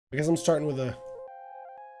I guess I'm starting with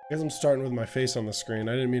my face on the screen.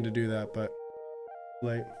 I didn't mean to do that, but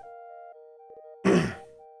like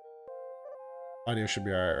audio should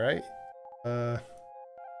be alright, right?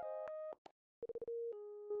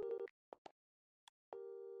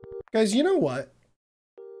 Guys, you know what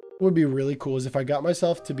would be really cool is if I got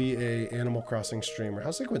myself to be a Animal Crossing streamer.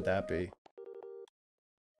 How sick would that be?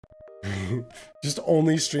 Just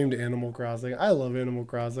only streamed Animal Crossing. I love Animal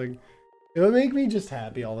Crossing. It would make me just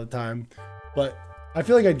happy all the time, but I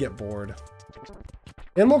feel like I'd get bored.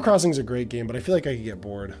 Animal Crossing is a great game, but I feel like I could get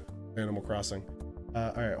bored of Animal Crossing.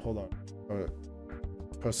 All right, hold on. I'm gonna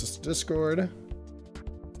post this to Discord.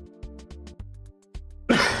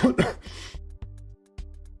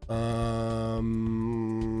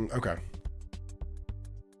 Okay.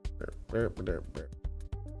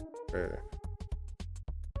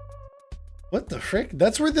 What the frick?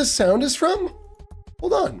 That's where this sound is from?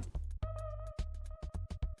 Hold on.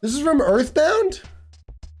 This is from Earthbound?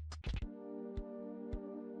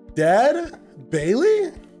 Dad?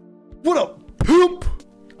 Bailey? What a poop!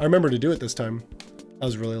 I remember to do it this time. That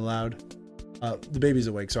was really loud. The baby's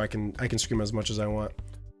awake, so I can scream as much as I want.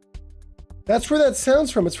 That's where that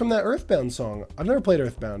sound's from. It's from that Earthbound song. I've never played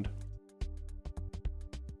Earthbound.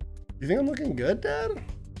 You think I'm looking good, Dad?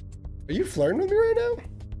 Are you flirting with me right now?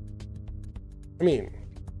 I mean,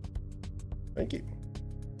 thank you.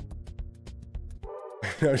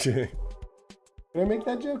 No, can I make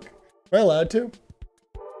that joke? Am I allowed to?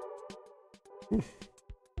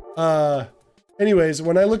 Anyways,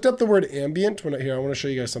 when I looked up the word ambient, here, I want to show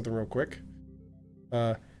you guys something real quick.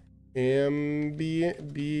 Ambient.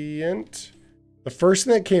 The first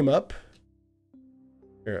thing that came up.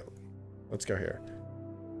 Here, let's go here.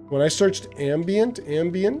 When I searched ambient.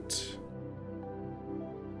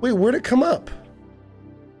 Wait, where'd it come up?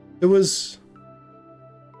 It was.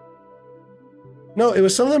 No, it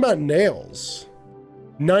was something about nails.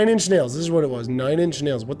 9-inch nails. This is what it was. 9-inch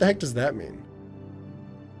nails. What the heck does that mean?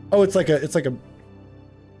 Oh, it's like a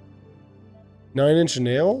 9-inch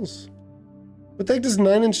nails? What the heck does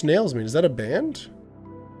 9-inch nails mean? Is that a band?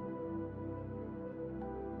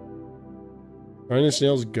 9-inch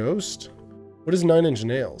nails ghost? What is 9-inch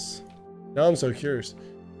nails? Now I'm so curious.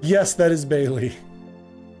 Yes, that is Bailey.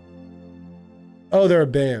 Oh, they're a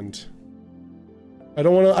band. I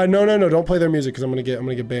don't want to. No, don't play their music because I'm gonna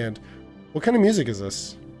get banned. What kind of music is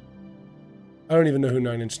this? I don't even know who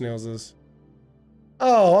 9-inch nails is.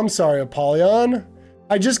 Oh, I'm sorry, Apollyon.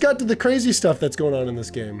 I just got to the crazy stuff that's going on in this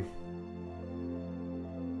game.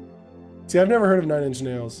 See, I've never heard of 9-inch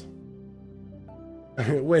nails.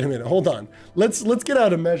 Wait a minute, hold on. Let's get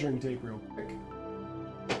out a measuring tape real quick.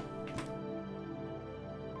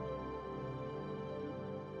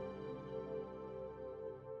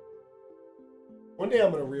 One day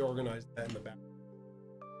I'm gonna reorganize that in the back.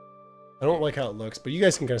 I don't like how it looks, but you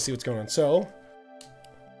guys can kind of see what's going on. So,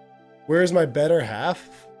 where's my better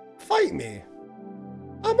half? Fight me.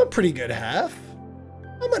 I'm a pretty good half.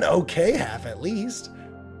 I'm an okay half at least.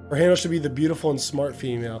 Her handle should be the beautiful and smart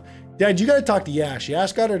female. Dad, you gotta talk to Yash.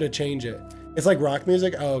 Yash got her to change it. It's like rock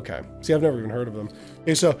music. Oh, okay. See, I've never even heard of them.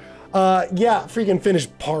 Okay, so, yeah, freaking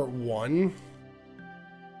finished part 1.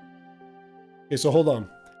 Okay, so hold on.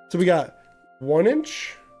 So we got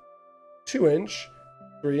 1-inch, 2-inch,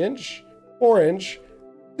 3-inch, 4-inch.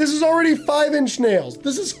 This is already 5-inch nails.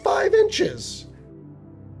 This is 5 inches.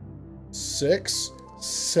 6,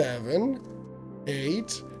 7,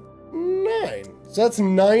 8, 9. So that's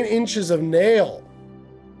 9 inches of nail.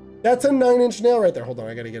 That's a 9-inch nail right there. Hold on,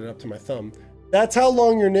 I gotta get it up to my thumb. That's how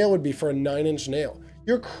long your nail would be for a 9-inch nail.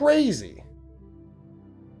 You're crazy.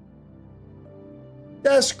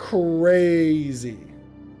 That's crazy.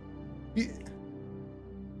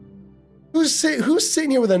 Who's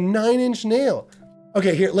sitting here with a 9-inch nail?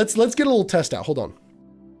 Okay, here, let's get a little test out. Hold on.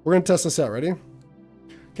 We're gonna test this out, ready?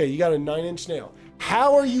 Okay, you got a 9-inch nail.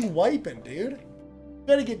 How are you wiping, dude? You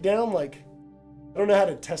gotta get down like, I don't know how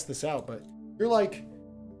to test this out, but you're like,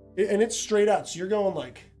 and it's straight out, so you're going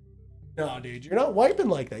like, no, dude, you're not wiping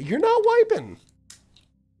like that. You're not wiping.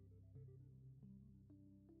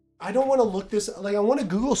 I don't want to look this, like, I want to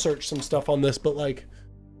Google search some stuff on this, but like,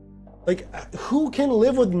 who can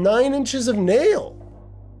live with 9 inches of nail?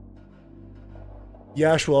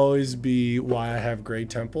 Yash will always be why I have gray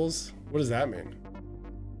temples. What does that mean?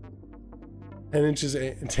 10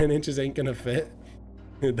 inches ain't gonna fit.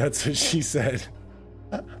 That's what she said.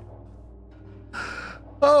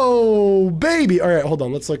 Oh, baby. All right, hold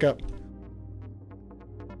on. Let's look up.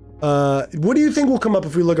 What do you think will come up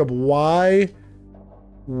if we look up why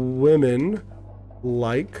women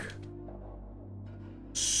like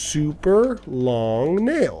super long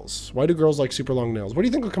nails. Why do girls like super long nails? What do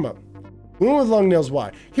you think will come up? Women with long nails,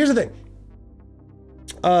 why? Here's the thing.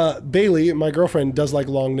 Bailey, my girlfriend, does like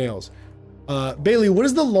long nails. Bailey, what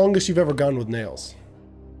is the longest you've ever gone with nails?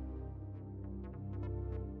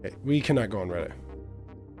 Okay, we cannot go on Reddit.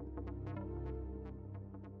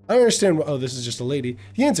 I don't understand what, oh, this is just a lady.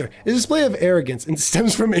 The answer is a display of arrogance and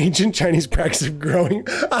stems from ancient Chinese practice of growing.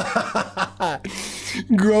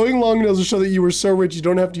 Growing long nails will show that you were so rich you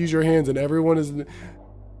don't have to use your hands and everyone is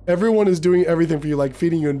doing everything for you, like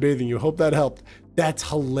feeding you and bathing you. Hope that helped. That's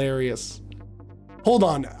hilarious. Hold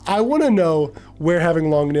on, I want to know where having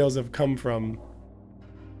long nails have come from.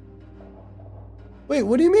 Wait,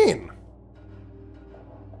 what do you mean?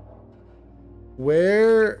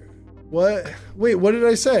 Where? What? Wait, what did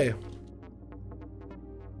I say?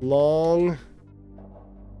 Long.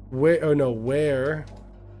 Where? Oh no, where?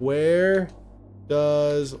 Where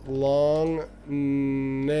does long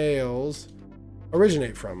nails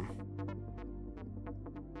originate from?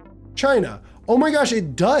 China. Oh my gosh,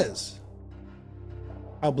 it does.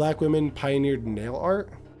 How black women pioneered nail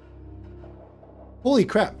art? Holy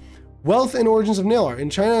crap. Wealth and origins of nail art. In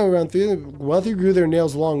China, around wealthy grew their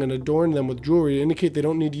nails long and adorned them with jewelry to indicate they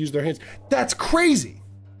don't need to use their hands. That's crazy.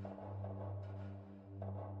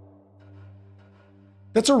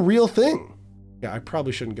 That's a real thing. Yeah, I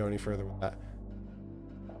probably shouldn't go any further with that.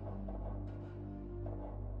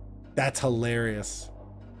 That's hilarious.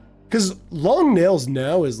 Because long nails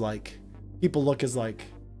now is like, people look as like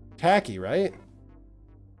tacky, right?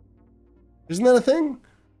 Isn't that a thing?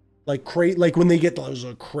 Like when they get those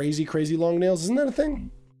crazy long nails, isn't that a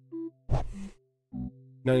thing?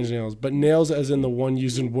 9-inch nails, but nails as in the one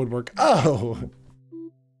used in woodwork. Oh,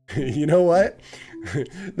 you know what?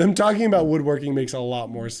 Them talking about woodworking makes a lot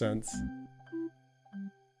more sense.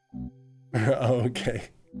 Okay.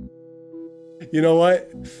 You know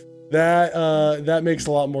what? That makes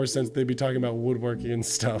a lot more sense. They'd be talking about woodworking and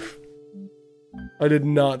stuff. I did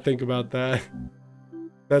not think about that.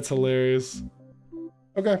 That's hilarious.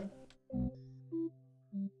 Okay.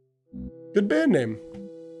 Good band name.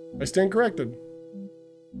 I stand corrected.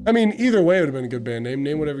 I mean, either way it would have been a good band name.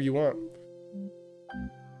 Name whatever you want.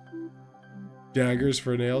 Daggers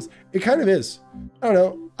for nails. It kind of is. I don't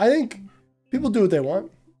know. I think people do what they want.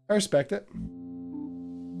 I respect it.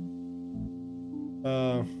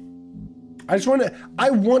 I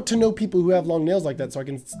want to know people who have long nails like that so I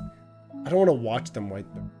don't want to watch them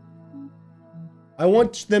wipe them. I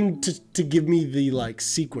want them to give me the like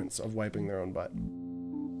sequence of wiping their own butt.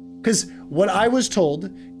 Because what I was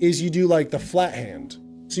told is you do like the flat hand.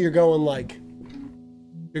 So you're going like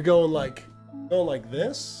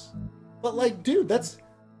this. But like, dude, that's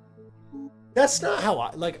not how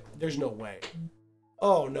I, like, there's no way.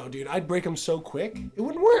 Oh no, dude, I'd break them so quick. It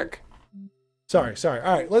wouldn't work. Sorry. All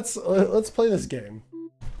right, let's play this game.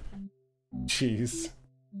 Jeez.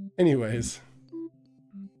 Anyways.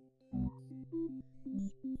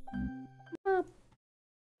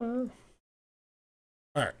 All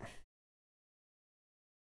right.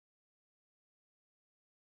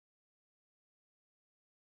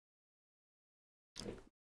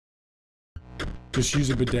 Just use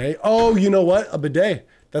a bidet. Oh, you know what? A bidet.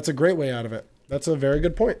 That's a great way out of it. That's a very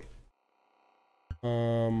good point. I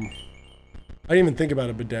didn't even think about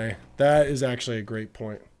a bidet. That is actually a great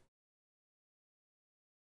point.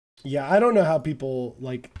 Yeah, I don't know how people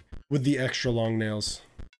like with the extra long nails.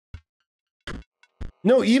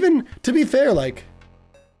 No, even to be fair, like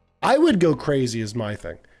I would go crazy is my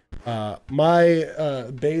thing.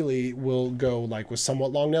 Bailey will go like with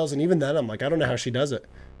somewhat long nails, and even then I'm like, I don't know how she does it.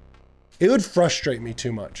 It would frustrate me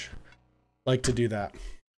too much, like to do that.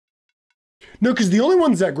 No, because the only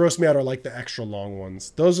ones that gross me out are like the extra long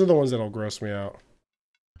ones. Those are the ones that'll gross me out.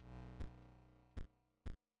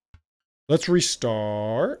 Let's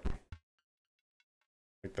restart.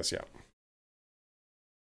 Take this out.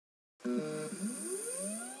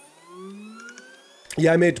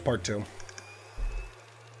 Yeah, I made it to part 2.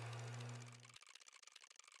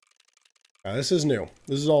 This is new.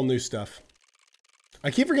 This is all new stuff. I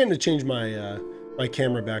keep forgetting to change my my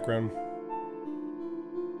camera background.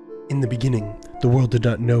 In the beginning, the world did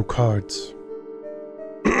not know cards.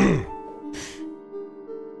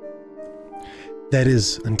 That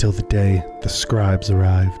is until the day the scribes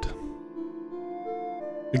arrived.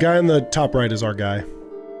 The guy on the top right is our guy.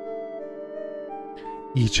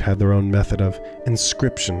 Each had their own method of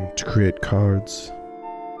inscription to create cards.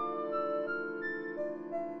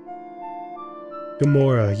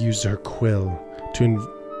 Gamora used her quill to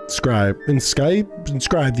inscribe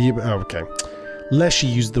the... Oh, okay. Leshy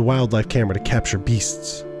used the wildlife camera to capture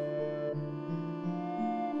beasts.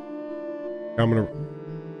 I'm gonna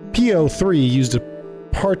PO3 used a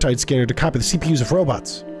apartheid scanner to copy the CPUs of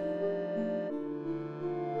robots.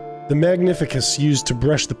 The Magnificus used to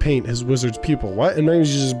brush the paint his wizard's pupil. What? And then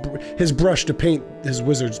he uses his brush to paint his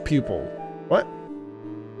wizard's pupil. What?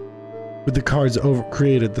 With the cards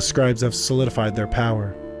created, the scribes have solidified their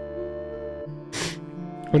power.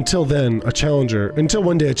 Until one day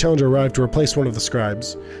a challenger arrived to replace one of the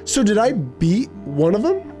scribes. So did I beat one of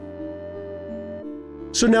them?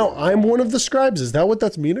 So now I'm one of the scribes? Is that what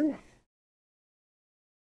that's meaning?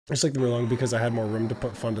 I just like them long because I had more room to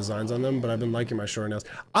put fun designs on them, but I've been liking my short nails.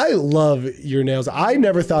 I love your nails. I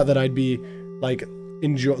never thought that I'd be like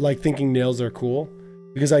thinking nails are cool,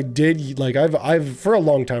 because I did, like, I've for a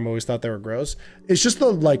long time always thought they were gross. It's just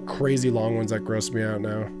the like crazy long ones that gross me out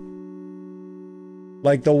now.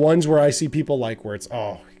 Like the ones where I see people like where it's,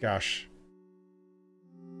 oh gosh.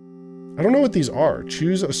 I don't know what these are.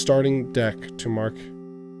 Choose a starting deck to mark.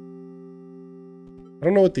 I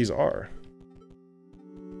don't know what these are.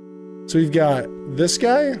 So we've got this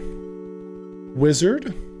guy,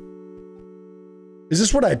 wizard. Is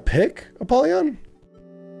this what I pick, Apollyon?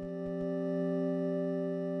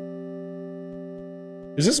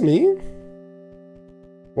 Is this me?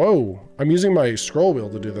 Whoa, I'm using my scroll wheel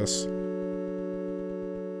to do this.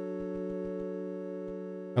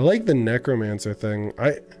 I like the necromancer thing.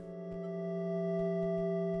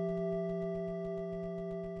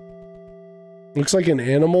 Looks like an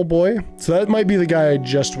animal boy. So that might be the guy I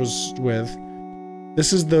just was with.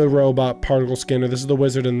 This is the robot particle scanner. This is the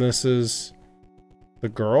wizard, and this is the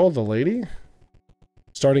girl, the lady.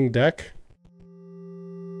 Starting deck.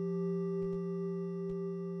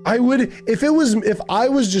 I would, if I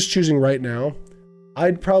was just choosing right now,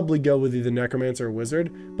 I'd probably go with either necromancer or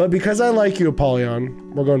wizard. But because I like you,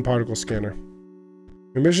 Apollyon, we're going particle scanner.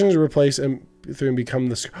 Your mission is to replace M3 and become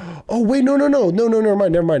the... Oh, wait, no,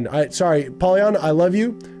 never mind. Sorry, Apollyon, I love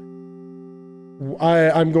you.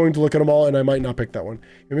 I'm going to look at them all, and I might not pick that one.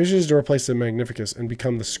 Your mission is to replace the Magnificus and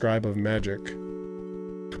become the scribe of magic.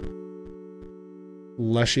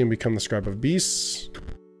 Leshy and become the scribe of beasts.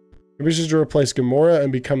 Your mission is to replace Gamora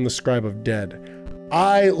and become the scribe of dead.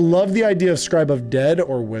 I love the idea of scribe of dead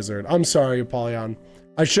or wizard. I'm sorry, Apollyon.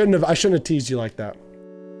 I shouldn't have teased you like that.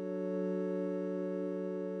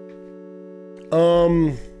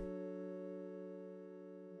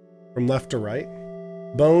 From left to right.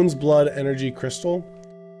 Bones, blood, energy, crystal.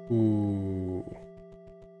 Ooh.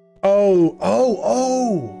 Oh.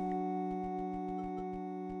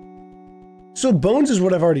 So bones is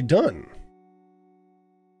what I've already done.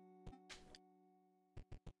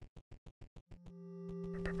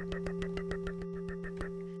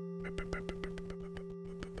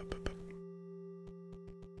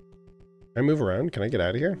 Can I move around? Can I get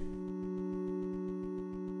out of here?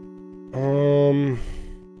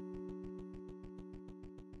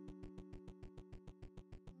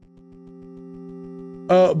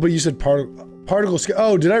 But you said particle scanner.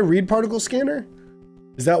 Oh, did I read particle scanner?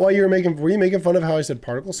 Is that why you were you making fun of how I said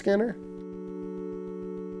particle scanner?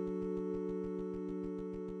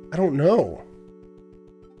 I don't know.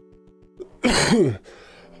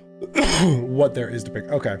 What there is to pick.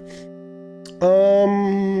 Okay.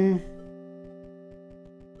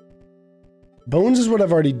 Bones is what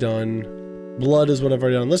I've already done. Blood is what I've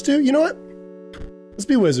already done. Let's do, you know what? Let's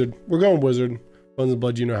be wizard. We're going wizard. Bones and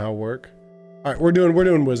blood, you know how it work. All right, we're doing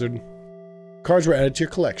wizard. Cards were added to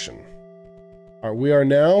your collection. All right, we are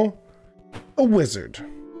now a wizard.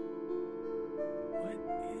 What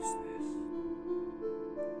is this?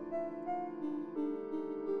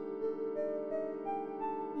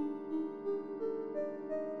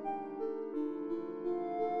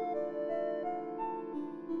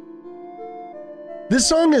 This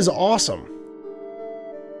song is awesome.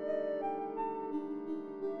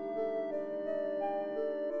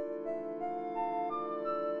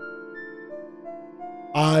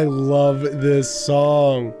 I love this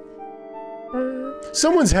song.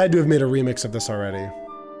 Someone's had to have made a remix of this already.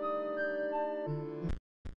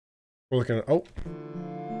 We're looking at, oh.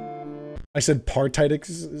 I said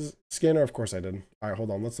partite scanner? Of course I did. All right,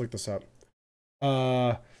 hold on. Let's look this up.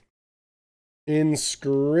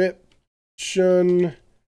 Inscryption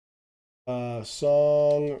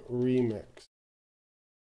song remix.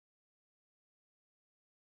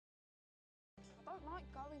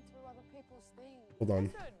 Hold on.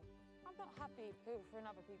 Listen, I'm not happy pilfering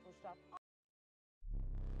other people's stuff.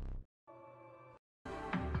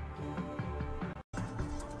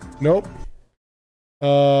 Nope.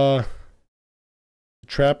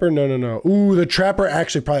 Trapper? No. Ooh, the Trapper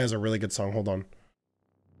actually probably has a really good song. Hold on.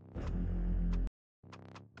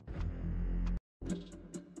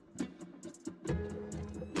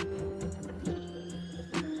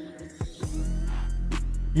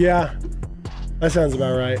 Yeah, that sounds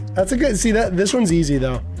about right. That's a good, see that, this one's easy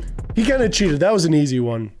though. He kind of cheated, that was an easy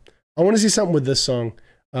one. I want to see something with this song.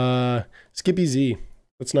 Skippy Z,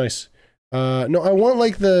 that's nice. No, I want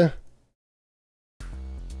like the,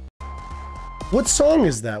 what song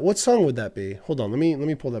is that? What song would that be? Hold on, let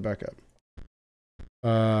me pull that back up.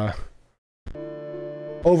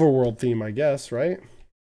 Overworld theme, I guess, right?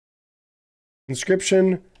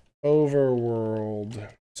 Inscryption, Overworld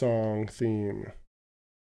song theme.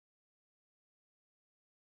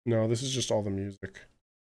 No, this is just all the music.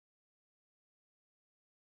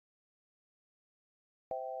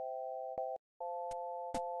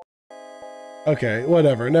 Okay,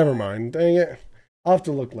 whatever, never mind. Dang it. I'll have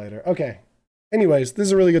to look later. Okay. Anyways, this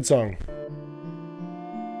is a really good song.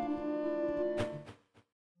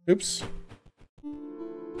 Oops.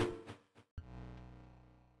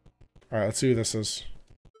 Alright, let's see who this is.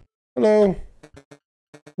 Hello.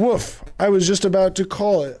 Woof. I was just about to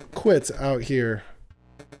call it quits out here.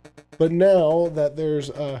 But now that there's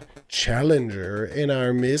a challenger in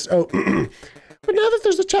our midst... Oh, but now that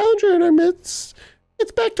there's a challenger in our midst,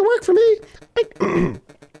 it's back to work for me.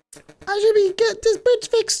 I should be get this bridge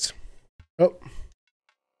fixed. Oh.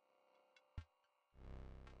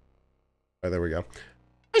 Alright, there we go.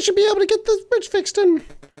 I should be able to get this bridge fixed, and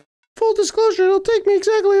full disclosure, it'll take me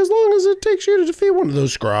exactly as long as it takes you to defeat one of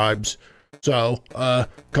those scribes. So,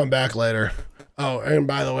 come back later. Oh, and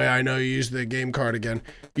by the way, I know you used the game card again.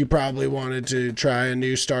 You probably wanted to try a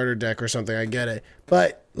new starter deck or something, I get it.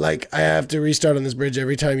 But, like, I have to restart on this bridge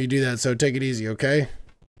every time you do that, so take it easy, okay?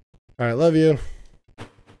 Alright, love you.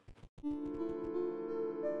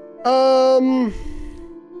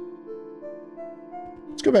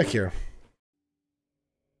 Let's go back here.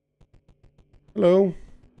 Hello.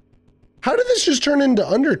 How did this just turn into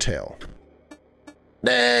Undertale?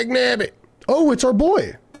 Dag nabbit. Oh, it's our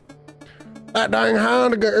boy. That dang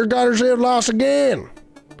hound got herself lost again.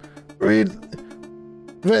 Read.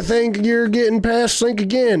 If I think you're getting past sync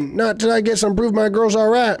again. Not till I get some proof my girl's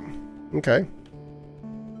alright. Okay.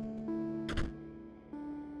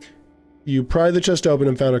 You pried the chest open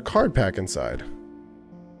and found a card pack inside.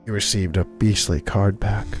 You received a beastly card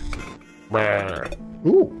pack.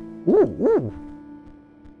 Ooh. Ooh, ooh.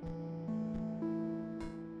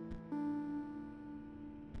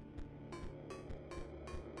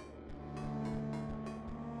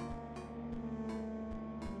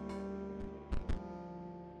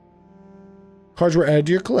 Cards were added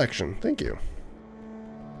to your collection. Thank you.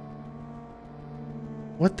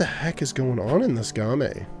 What the heck is going on in this game?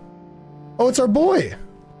 Oh, it's our boy!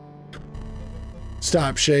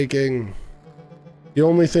 Stop shaking. The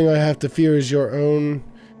only thing I have to fear is your own...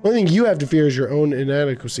 The only thing you have to fear is your own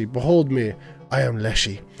inadequacy. Behold me. I am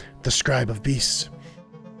Leshy, the scribe of beasts.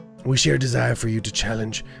 We share a desire for you to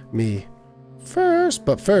challenge me.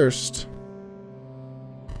 But first...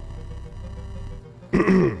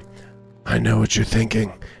 I know what you're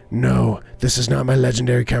thinking. No, this is not my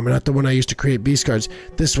legendary camera, not the one I used to create beast cards.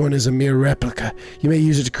 This one is a mere replica. You may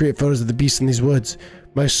use it to create photos of the beasts in these woods.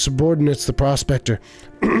 My subordinate's the prospector.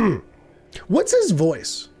 What's his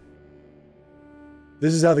voice?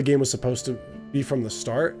 This is how the game was supposed to be from the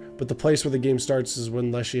start, but the place where the game starts is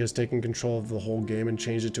when Leshy has taken control of the whole game and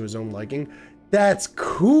changed it to his own liking. That's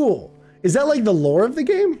cool. Is that like the lore of the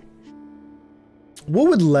game? What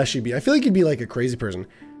would Leshy be? I feel like he'd be like a crazy person.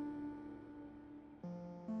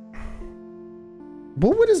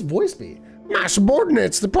 What would his voice be? My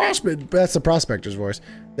subordinates, the prospect. That's the prospector's voice.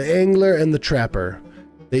 The angler and the trapper.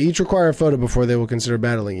 They each require a photo before they will consider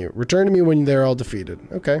battling you. Return to me when they're all defeated.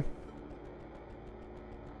 Okay.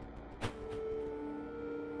 I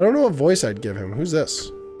don't know what voice I'd give him. Who's this?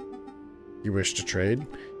 You wish to trade?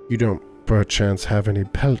 You don't, perchance, have any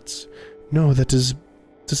pelts? No, that is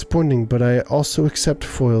disappointing, but I also accept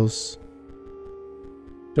foils.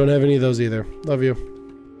 Don't have any of those either. Love you.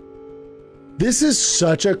 This is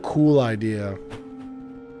such a cool idea.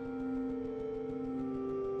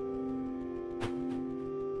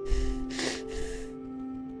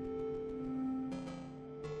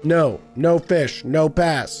 No, no fish, no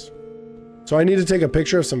pass. So I need to take a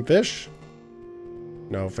picture of some fish?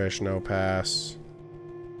 No fish, no pass.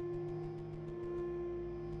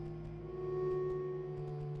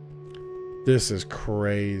 This is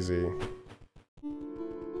crazy.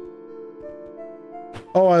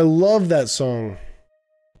 Oh, I love that song.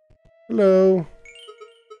 Hello.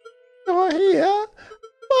 You're here.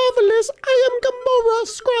 Marvelous. I am Gamora,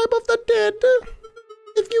 scribe of the dead.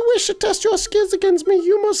 If you wish to test your skills against me,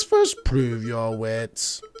 you must first prove your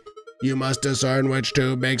wits. You must discern which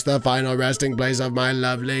tube makes the final resting place of my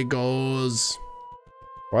lovely goals.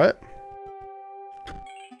 What?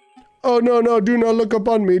 Oh, no, no, do not look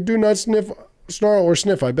upon me. Do not sniff, snarl, or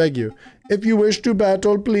sniff, I beg you. If you wish to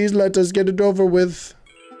battle, please let us get it over with.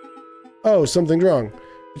 Oh, something's wrong.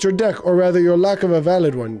 It's your deck, or rather your lack of a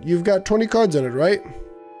valid one. You've got 20 cards in it, right?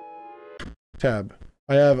 Tab.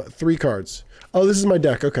 I have 3 cards. Oh, this is my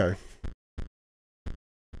deck, okay.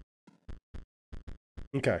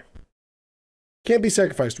 Okay. Can't be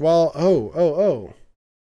sacrificed while... Oh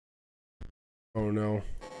no.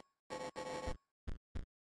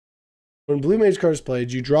 When blue mage card is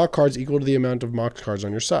played, you draw cards equal to the amount of mox cards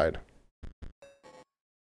on your side.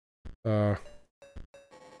 Oh,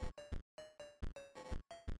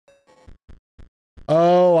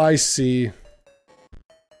 I see.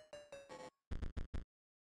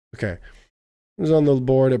 Okay. It's on the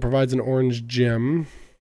board. It provides an orange gem.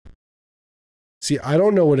 See, I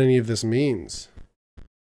don't know what any of this means.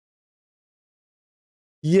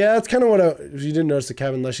 Yeah, that's kind of what if you didn't notice, the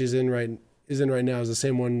cabin Leshy's in right now is the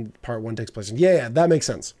same one part 1 takes place in. Yeah, that makes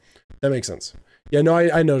sense. That makes sense. Yeah, no,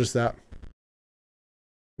 I noticed that.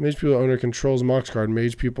 Mage People owner controls mox card.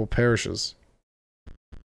 Mage People perishes.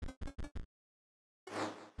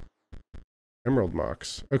 Emerald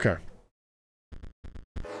mox. Okay.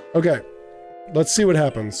 Okay. Let's see what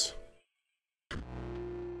happens.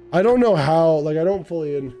 I don't know how, like, I don't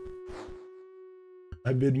fully in.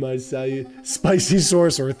 I bid my spicy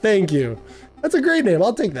sorcerer. Thank you. That's a great name.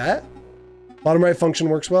 I'll take that. Bottom right function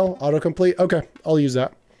works well. Autocomplete. Okay, I'll use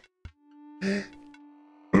that.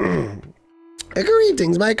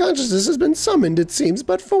 Greetings, my consciousness has been summoned, it seems,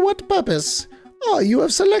 but for what purpose? Oh, you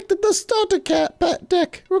have selected the starter pet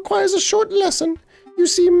deck. Requires a short lesson. You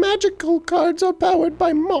see, magical cards are powered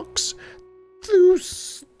by mox,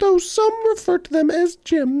 though some refer to them as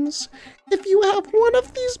gems. If you have one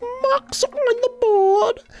of these mox on the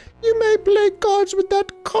board, you may play cards with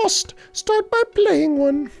that cost. Start by playing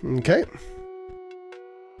one. Okay.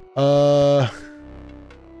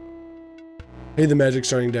 Hey, the magic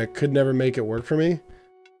starting deck. Could never make it work for me.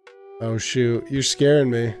 Oh, shoot. You're scaring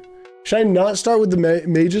me. Should I not start with the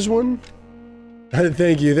mages one?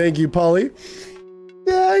 Thank you, Polly.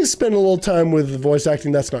 Yeah, I spent a little time with voice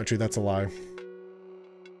acting. That's not true. That's a lie.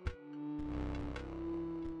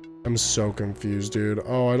 I'm so confused, dude.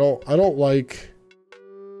 Oh, I don't like...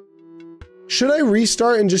 Should I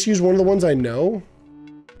restart and just use one of the ones I know?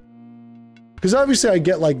 Because obviously I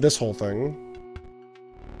get, like, this whole thing.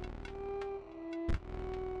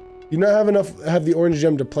 You not have the orange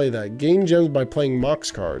gem to play that. Gain gems by playing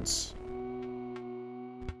mox cards.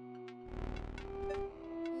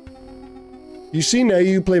 You see, now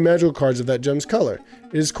you play magical cards of that gem's color.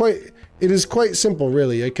 It is quite simple,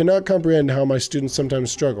 really. I cannot comprehend how my students sometimes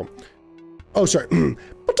struggle. Oh, sorry.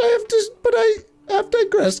 but I have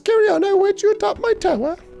digressed. Carry on, I wait you atop my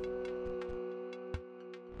tower.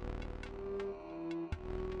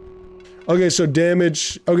 Okay, so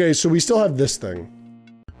damage. Okay, so we still have this thing.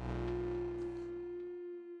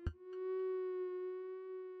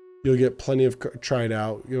 You'll get plenty of, try it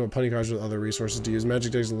out. You'll have plenty of cards with other resources to use.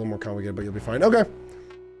 Magic deck is a little more complicated, but you'll be fine. Okay,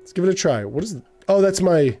 let's give it a try. What is, oh, that's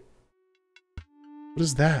my, what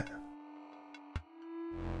is that?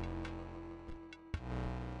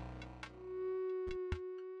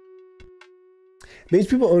 Mage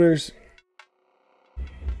People owners,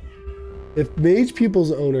 if Mage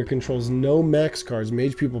People's owner controls no max cards,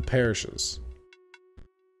 Mage People perishes.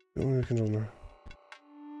 Owner controls no.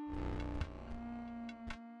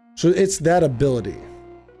 So it's that ability.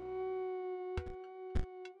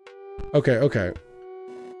 Okay, okay.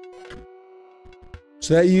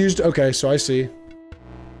 So that used, okay, so I see.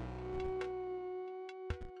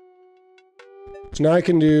 So now I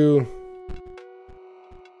can do,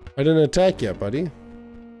 I didn't attack yet, buddy.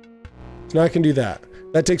 So now I can do that.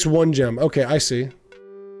 That takes 1 gem. Okay, I see.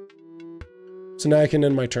 So now I can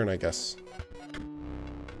end my turn, I guess.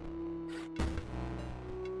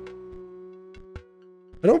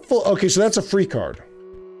 I don't full, okay, so that's a free card.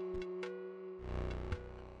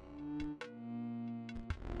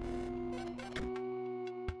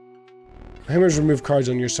 Hammers remove cards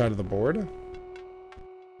on your side of the board.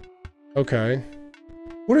 Okay.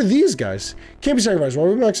 What are these guys? Can't be sacrificed. While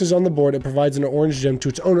Rubinox is on the board, it provides an orange gem to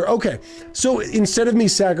its owner. Okay, so instead of me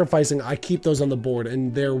sacrificing, I keep those on the board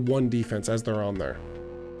and they're 1 defense as they're on there.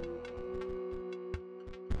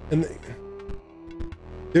 And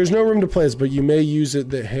there's no room to play this, but you may use it,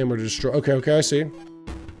 the hammer to destroy. Okay, okay, I see.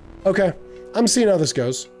 Okay, I'm seeing how this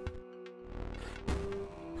goes.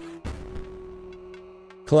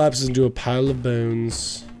 Collapses into a pile of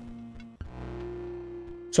bones.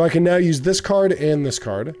 So I can now use this card and this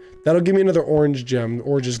card. That'll give me another orange gem,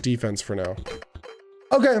 or just defense for now.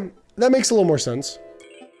 Okay, that makes a little more sense.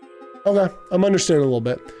 Okay, I'm understanding a little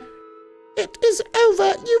bit.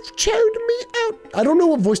 over. You've chewed me out. I don't know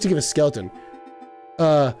what voice to give a skeleton.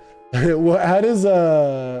 How does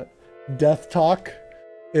Death talk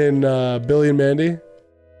in Billy and Mandy?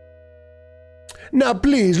 Now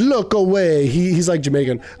please look away. He's like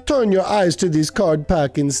Jamaican. Turn your eyes to this card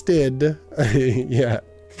pack instead. Yeah,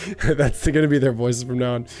 that's gonna be their voices from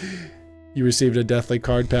now on. You received a deathly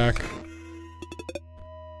card pack.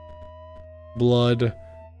 Blood.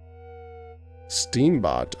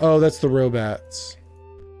 Steambot. Oh, that's the Robats.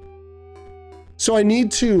 So I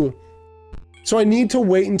need to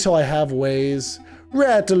wait until I have ways.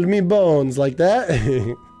 Rattle me bones like that.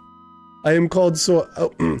 I am called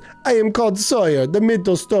I am called Sawyer. The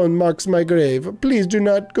middle stone marks my grave. Please do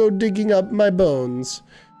not go digging up my bones.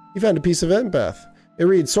 You found a piece of empath. It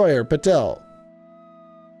reads Sawyer Patel.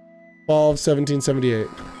 Fall of 1778.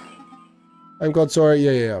 I'm called Sawyer.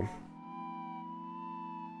 Yeah.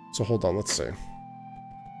 So hold on, let's see.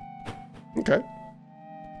 Okay.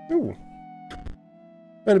 Ooh.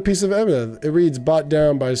 And a piece of evidence. It reads bought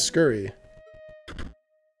down by Scurry.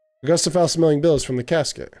 Augusta foul smelling bills from the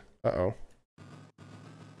casket. Uh-oh.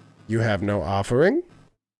 You have no offering? ...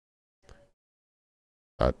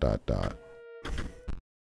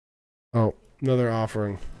 Oh, another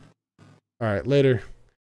offering. Alright, later.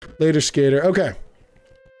 Later, skater. Okay.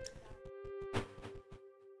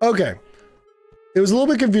 Okay. It was a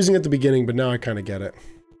little bit confusing at the beginning, but now I kind of get it.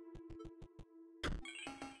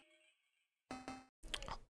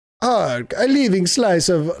 Arg, a leaving slice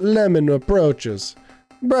of lemon approaches.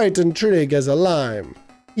 Bright and trig as a lime.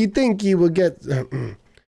 You think you will get... I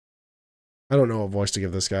don't know what voice to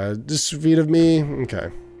give this guy. Just feet of me? Okay.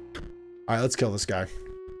 Alright, let's kill this guy.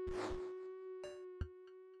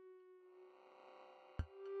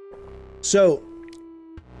 So...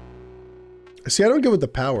 See, I don't get what the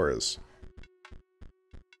power is.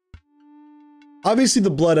 Obviously the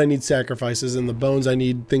blood I need sacrifices, and the bones I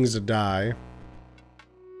need things to die.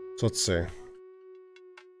 So let's see.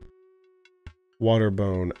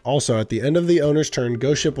 Waterbone. Also, at the end of the owner's turn,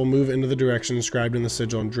 Ghost Ship will move into the direction inscribed in the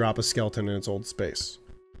sigil and drop a skeleton in its old space.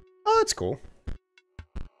 Oh, that's cool.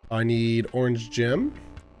 I need orange gem,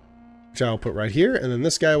 which I'll put right here, and then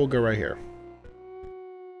this guy will go right here.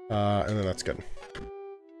 And then that's good.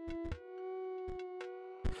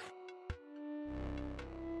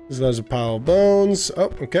 So there's a pile of bones.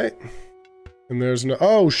 Oh, okay. And there's no...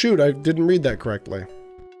 Oh, shoot, I didn't read that correctly.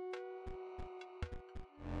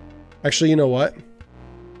 Actually, you know what?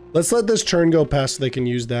 Let's let this turn go past so they can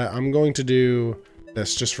use that. I'm going to do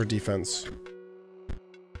this just for defense.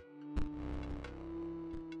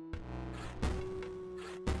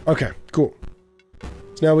 Okay, cool.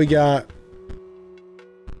 So now we got...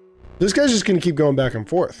 This guy's just going to keep going back and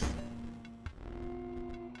forth.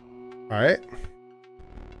 Alright.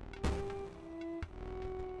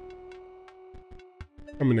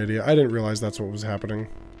 I'm an idiot. I didn't realize that's what was happening.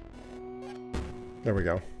 There we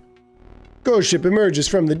go. Ghost Ship emerges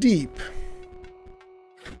from the deep.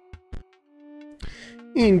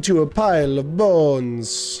 Into a pile of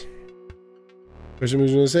bones. What was I going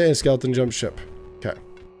to say? A skeleton jump ship. Okay.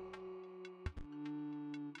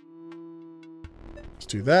 Let's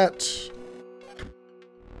do that.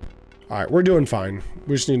 Alright, we're doing fine.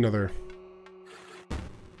 We just need another...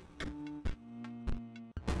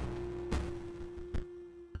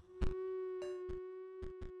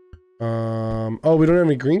 Oh, we don't have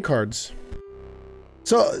any green cards.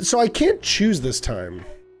 So I can't choose this time.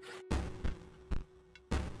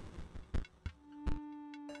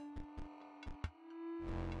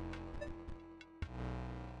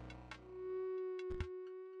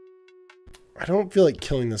 I don't feel like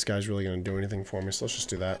killing this guy's really going to do anything for me, so let's just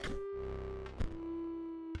do that.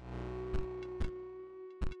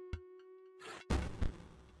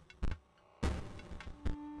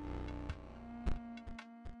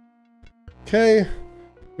 Okay,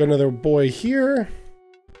 got another boy here.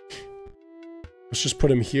 Let's just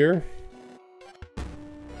put him here.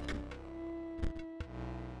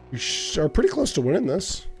 We are pretty close to winning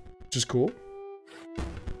this, which is cool.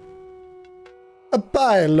 A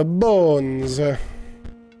pile of bones.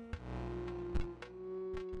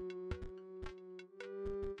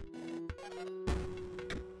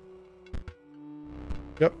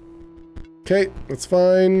 Yep. Okay, that's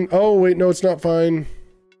fine. Oh, wait, no, it's not fine.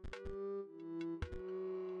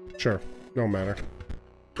 Sure, no matter.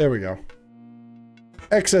 There we go.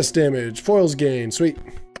 Excess damage, foils gain, sweet.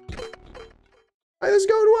 Hey, this is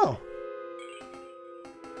going well.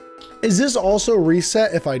 Is this also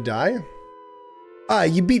reset if I die? Ah,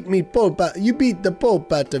 you beat me, you beat the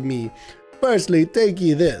Pope out of me. Firstly, take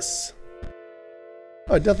ye this.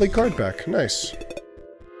 Oh, deathly card pack, nice.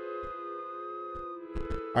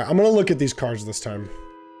 Alright, I'm gonna look at these cards this time.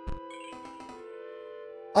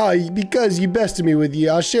 Ah, because you bested me with ye,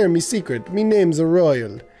 I'll share me secret. Me name's a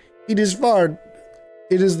royal. It is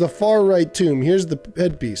the far right tomb. Here's the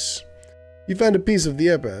headpiece. You found a piece of the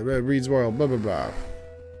epic. Reads royal, blah blah blah.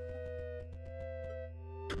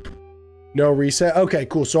 No reset? Okay,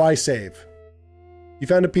 cool, so I save. You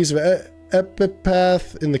found a piece of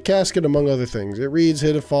epitaph in the casket, among other things. It reads,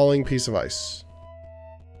 hit a falling piece of ice.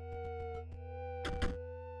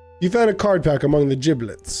 You found a card pack among the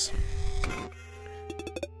giblets.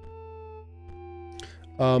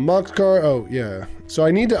 Mox card, oh yeah. So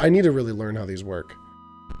I need to really learn how these work.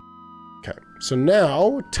 Okay, so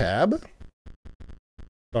now, tab.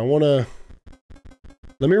 I wanna,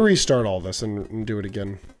 let me restart all this and do it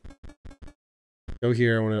again. Go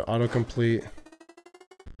here, I wanna autocomplete.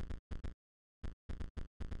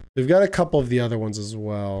 We've got a couple of the other ones as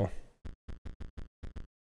well.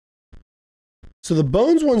 So the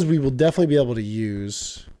bones ones we will definitely be able to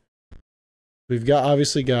use. We've got,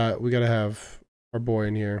 obviously got, we gotta have our boy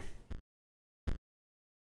in here.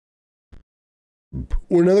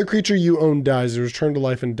 When another creature you own dies, it returns to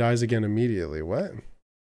life and dies again immediately. What?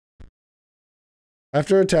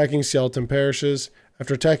 After attacking, skeleton perishes.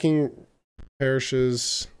 After attacking,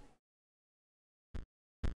 perishes.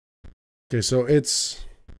 Okay, so it's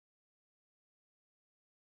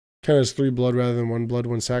kind of has 3 blood rather than 1 blood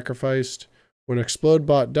when sacrificed. When Explode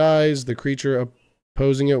Bot dies, the creature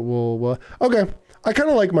opposing it will... okay, I kind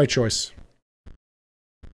of like my choice.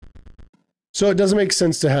 So it doesn't make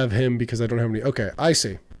sense to have him because I don't have any... okay, I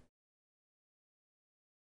see.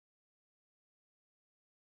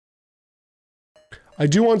 I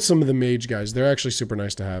do want some of the mage guys. They're actually super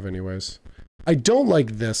nice to have anyways. I don't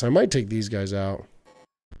like this. I might take these guys out.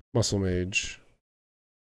 Muscle mage.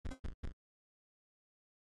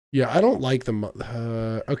 Yeah, I don't like them.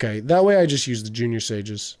 Okay, that way I just use the junior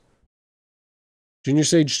sages. Junior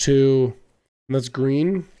sage 2. And that's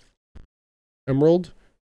green. Emerald.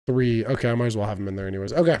 3. Okay, I might as well have them in there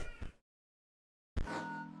anyways. Okay.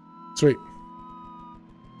 Sweet.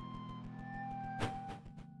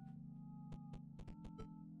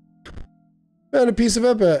 Found a piece of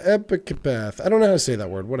epitaph. I don't know how to say that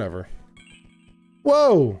word. Whatever.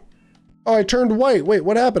 Whoa! Oh, I turned white. Wait,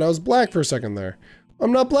 what happened? I was black for a second there.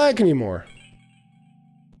 I'm not black anymore.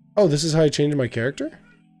 Oh, this is how I changed my character?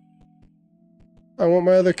 I want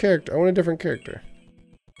my other character. I want a different character.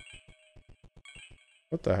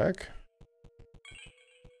 What the heck?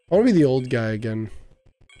 I want to be the old guy again.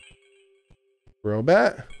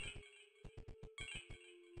 Robat?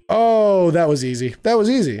 Oh, that was easy. That was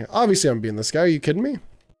easy. Obviously, I'm being this guy. Are you kidding me?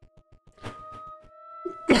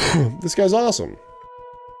 This guy's awesome.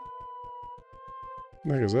 What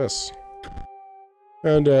the heck is this?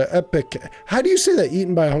 And epic. How do you say that?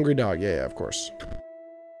 Eaten by a hungry dog. Yeah, of course.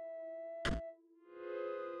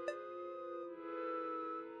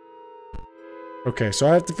 Okay, so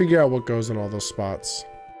I have to figure out what goes in all those spots.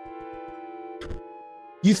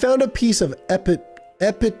 You found a piece of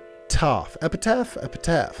epitaph.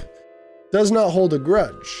 Epitaph. Does not hold a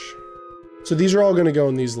grudge. So these are all going to go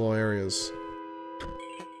in these little areas.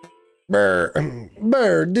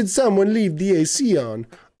 Brr, did someone leave the AC on?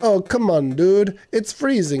 Oh, come on, dude. It's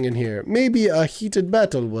freezing in here. Maybe a heated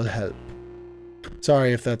battle will help.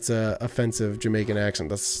 Sorry if that's a offensive Jamaican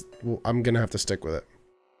accent. I'm gonna have to stick with it.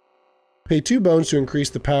 Pay 2 bones to increase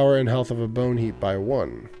the power and health of a bone heap by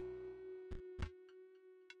 1.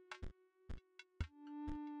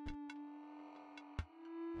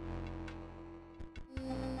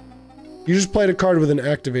 You just played a card with an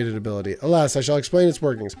activated ability. Alas, I shall explain its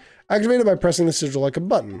workings. Activate it by pressing the sigil like a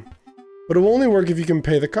button. But it will only work if you can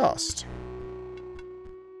pay the cost.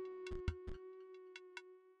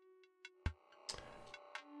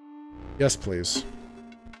 Yes, please.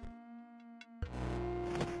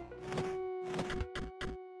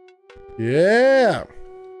 Yeah!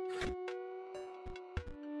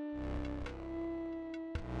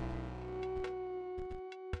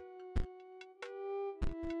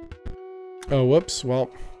 Oh, whoops. Well...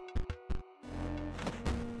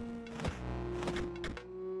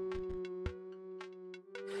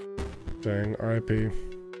 dang, RIP.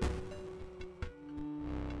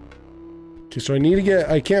 Okay, so I need to get...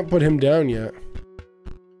 I can't put him down yet.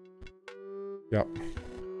 Yep.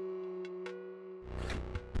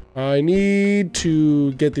 I need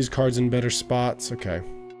to get these cards in better spots. Okay.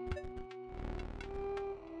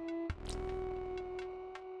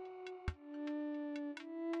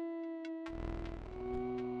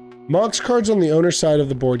 Mox cards on the owner's side of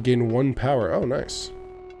the board gain 1 power. Oh, nice.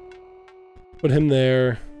 Put him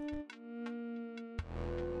there.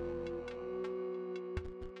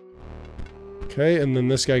 Okay, and then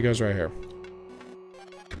this guy goes right here.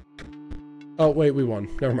 Oh, wait, we won.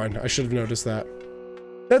 Never mind. I should have noticed that.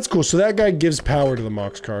 That's cool. So that guy gives power to the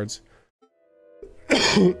Mox cards.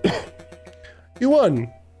 You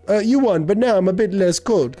won. You won, but now I'm a bit less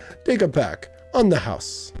cold. Take a pack. On the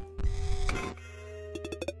house.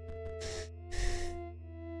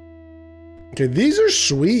 Okay, these are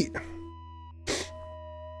sweet.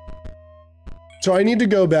 So I need to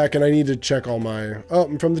go back and I need to check all my...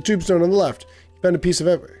 Oh, from the tombstone on the left. You found a piece of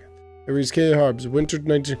every's K Harbs. Winter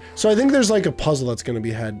 19... So I think there's like a puzzle that's going to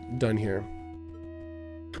be done here.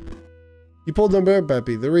 You pulled them bare,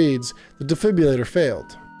 Peppy. The reeds. The defibrillator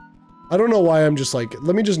failed. I don't know why I'm just like...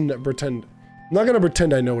 Let me just pretend... I'm not going to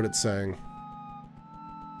pretend I know what it's saying.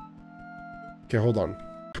 Okay, hold on.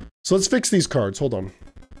 So let's fix these cards. Hold on.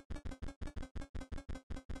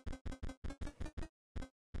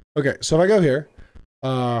 Okay, so if I go here,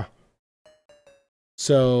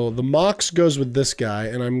 so the Mox goes with this guy,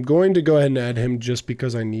 and I'm going to go ahead and add him just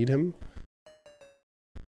because I need him.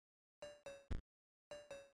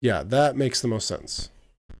 Yeah, that makes the most sense.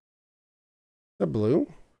 Is that blue?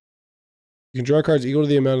 You can draw cards equal to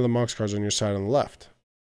the amount of the Mox cards on your side on the left.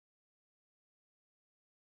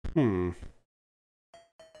 We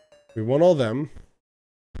want all them.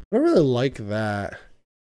 I don't really like that.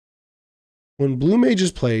 When Blue Mage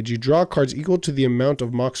is played, you draw cards equal to the amount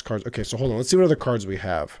of Mox cards. Okay, so hold on. Let's see what other cards we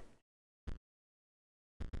have.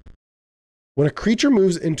 When a creature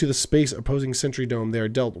moves into the space opposing Sentry Dome, they are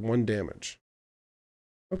dealt 1 damage.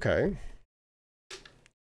 Okay.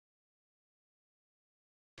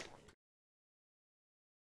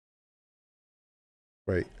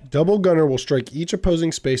 Wait. Double Gunner will strike each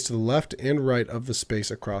opposing space to the left and right of the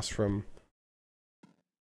space across from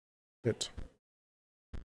it.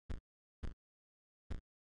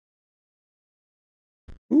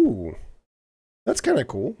 Ooh, that's kind of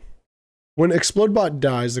cool. When Explodebot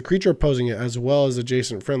dies, the creature opposing it, as well as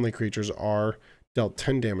adjacent friendly creatures, are dealt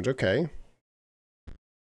 10 damage. Okay.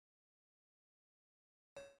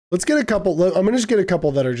 Let's get a couple. I'm going to just get a couple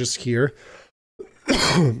that are just here.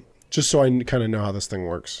 Just so I kind of know how this thing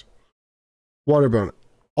works. Waterbone.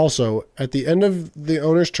 Also, at the end of the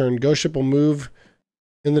owner's turn, Ghost Ship will move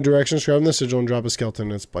in the direction described in the sigil and drop a skeleton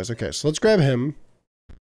in its place. Okay, so let's grab him.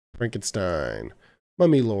 Frankenstein.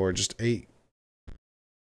 Mummy Lord, just 8.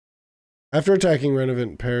 After attacking,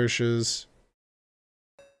 Renovant perishes.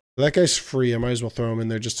 That guy's free. I might as well throw him in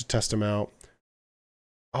there just to test him out.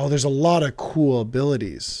 Oh, there's a lot of cool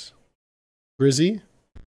abilities. Grizzy?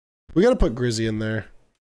 We gotta put Grizzy in there.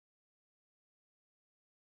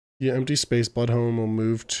 Yeah, empty space. Bloodhome will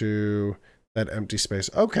move to that empty space.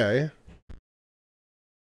 Okay.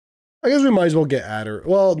 I guess we might as well get Adder.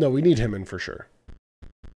 Well, no, we need him in for sure.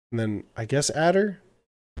 And then, I guess Adder?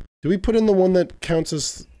 Do we put in the one that counts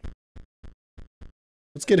as...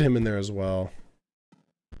 Let's get him in there as well.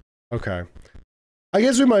 Okay. I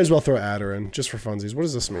guess we might as well throw Adder in, just for funsies. What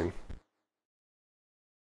does this mean?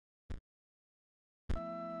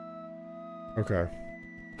 Okay.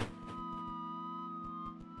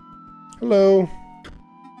 Hello.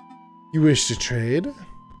 You wish to trade?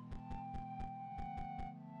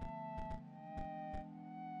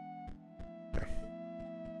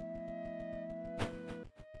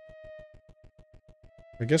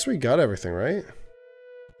 I guess we got everything, right?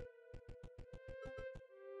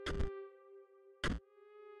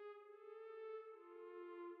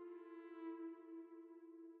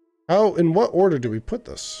 How, in what order do we put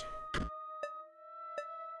this?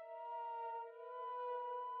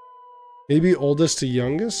 Maybe oldest to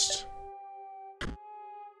youngest?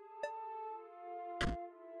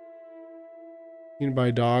 Eaten by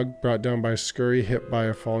a dog, brought down by a scurry, hit by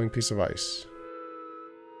a falling piece of ice.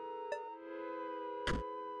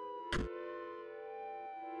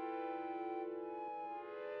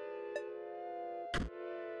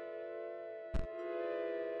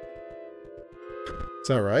 Is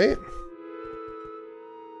that right?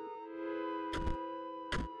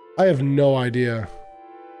 I have no idea.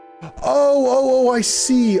 Oh, I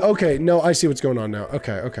see. Okay, no, I see what's going on now.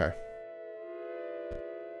 Okay.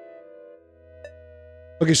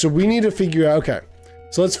 Okay, so we need to figure out, okay.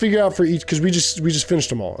 So let's figure out for each, because we just finished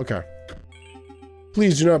them all. Okay.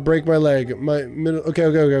 Please do not break my leg. My middle,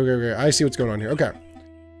 okay. I see what's going on here. Okay.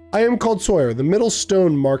 I am called Sawyer. The middle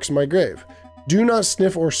stone marks my grave. Do not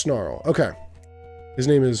sniff or snarl. Okay. His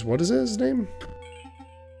name is, what is his name?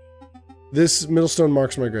 This middle stone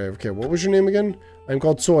marks my grave. Okay, what was your name again? I'm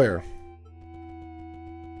called Sawyer.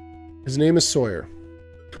 His name is Sawyer.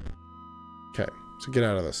 Okay, so get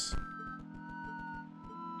out of this.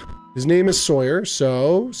 His name is Sawyer,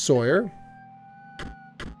 so Sawyer.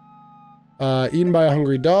 Eaten by a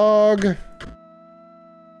hungry dog.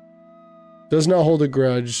 Does not hold a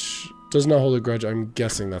grudge. Does not hold a grudge. I'm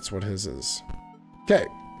guessing that's what his is. Okay.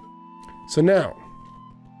 So now.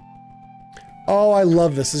 Oh, I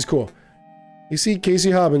love this. This is cool. You see,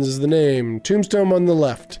 Casey Hobbins is the name. Tombstone on the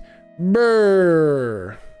left.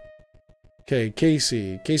 Brrr. Okay,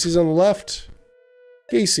 Casey. Casey's on the left.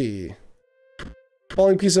 Casey.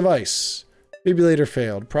 Falling piece of ice. Maybe later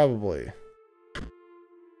failed. Probably.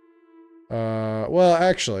 Well,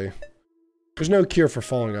 actually. There's no cure for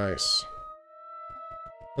falling ice.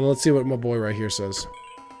 And let's see what my boy right here says.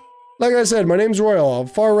 Like I said, my name's Royal.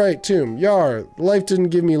 Far right tomb. Yar. Life didn't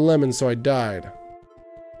give me lemons, so I died.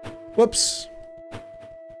 Whoops.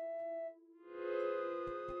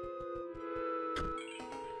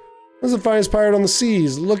 This is the finest pirate on the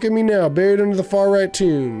seas. Look at me now, buried under the far right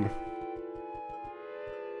tomb.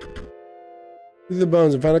 Through the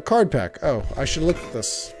bones and found a card pack. Oh, I should look at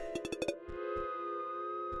this.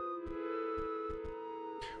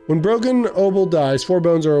 When Broken Obel dies, 4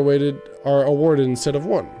 bones are awarded instead of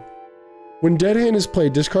 1. When Dead Hand is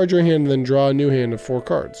played, discard your hand and then draw a new hand of 4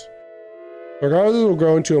 cards. The cards will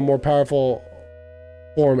grow into a more powerful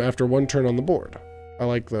form after 1 turn on the board. I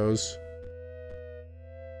like those.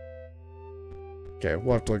 Okay,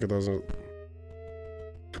 we'll have to look at those.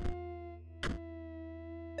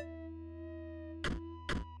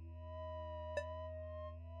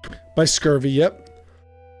 By scurvy, yep.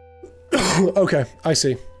 Okay, I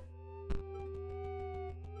see.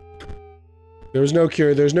 There's no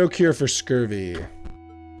cure. There's no cure for scurvy.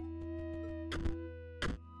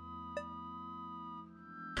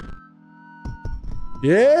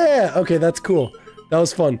 Yeah! Okay, that's cool. That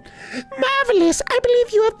was fun. Marvelous! I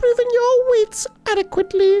believe you have proven your wits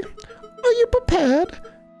adequately. Are you prepared?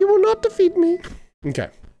 You will not defeat me. Okay.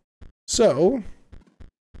 So,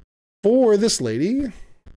 for this lady,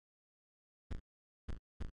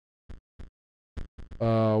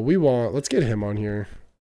 let's get him on here.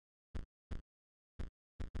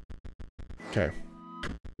 Okay. Do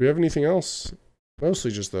we have anything else?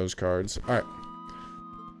 Mostly just those cards. Alright.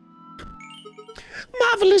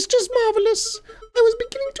 Marvelous, just marvelous. I was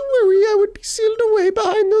beginning to worry I would be sealed away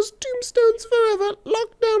behind those tombstones forever,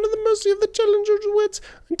 locked down to the mercy of the challenger's wits,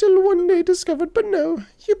 until one day discovered, but no,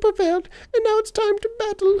 you prevailed, and now it's time to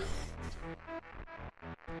battle.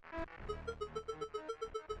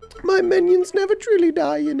 My minions never truly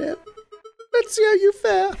die, you know. Let's see how you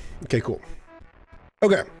fare. Okay, cool.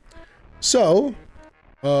 Okay. So,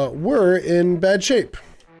 we're in bad shape.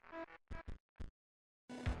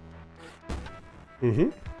 Mm-hmm.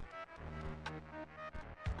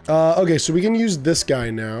 Okay, so we can use this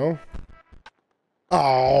guy now.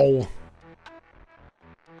 Oh.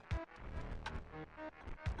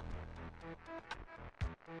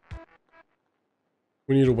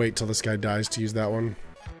 We need to wait till this guy dies to use that one.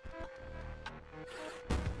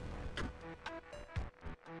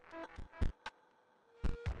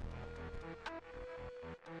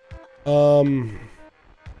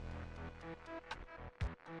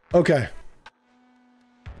 Okay.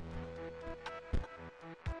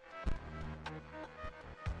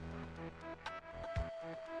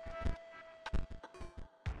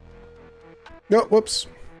 No, whoops.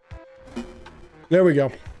 There we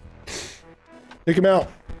go. Take him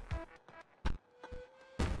out.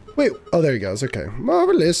 Wait, oh, there he goes. Okay.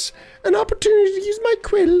 Marvelous. An opportunity to use my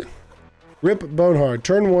quill. Rip Bonehard.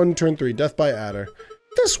 Turn 1, turn 3. Death by adder.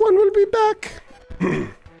 This one will be back.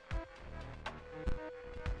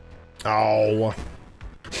 Oh.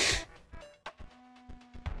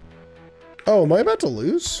 Oh, am I about to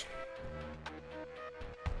lose?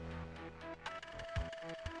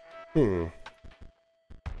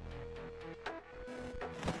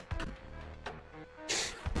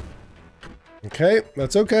 Okay,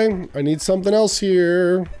 that's okay. I need something else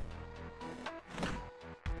here.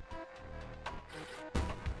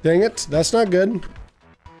 Dang it, that's not good.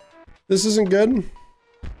 This isn't good.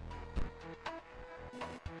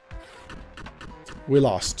 We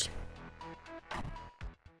lost.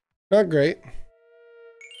 Not great.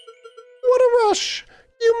 What a rush!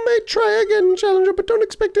 You may try again, challenger, but don't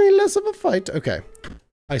expect any less of a fight. Okay,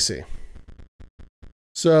 I see.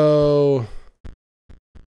 So,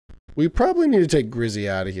 we probably need to take Grizzy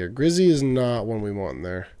out of here. Grizzy is not one we want in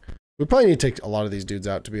there. We probably need to take a lot of these dudes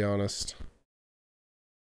out, to be honest.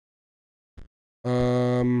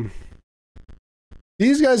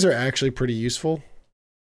 These guys are actually pretty useful,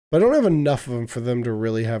 but I don't have enough of them for them to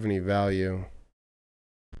really have any value.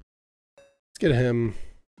 Let's get him.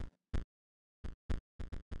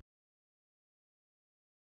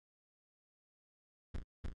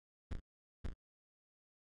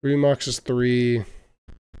 Remox is 3.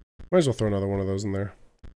 Might as well throw another one of those in there.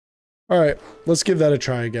 Alright, let's give that a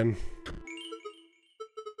try again.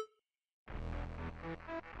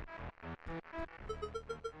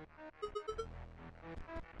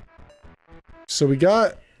 So we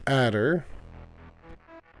got adder.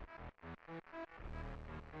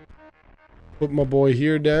 Put my boy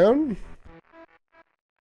here down.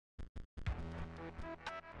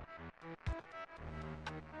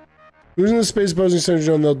 Losing the space opposing center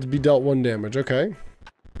zone, they'll be dealt 1 damage. Okay.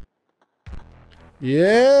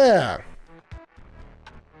 Yeah!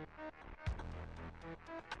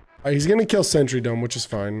 He's gonna kill Sentry Dome, which is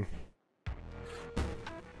fine.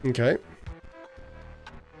 Okay.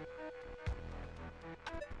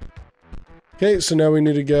 Okay, so now we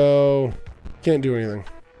need to go... Can't do anything.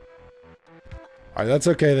 Alright, that's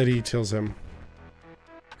okay that he kills him.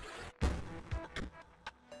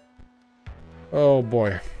 Oh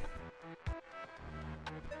boy.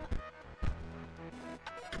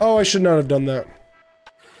 Oh, I should not have done that.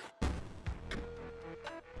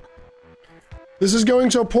 This is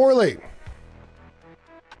going so poorly.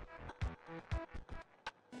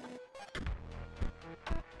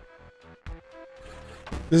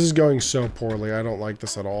 This is going so poorly. I don't like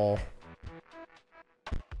this at all.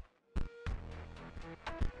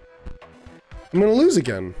 I'm gonna lose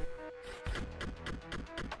again.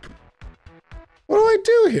 What do I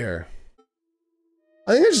do here?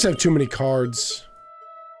 I think I just have too many cards.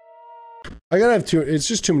 I gotta have it's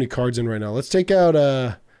just too many cards in right now. Let's take out,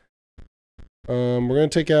 we're gonna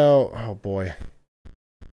take out, oh boy.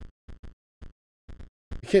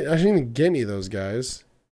 I didn't even get any of those guys.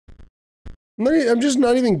 I'm just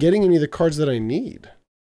not even getting any of the cards that I need.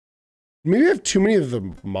 Maybe I have too many of the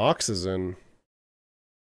Moxes in.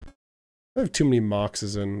 I have too many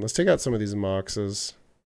Moxes in. Let's take out some of these Moxes.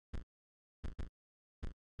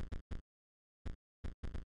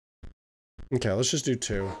 Okay, let's just do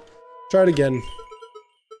 2. Try it again.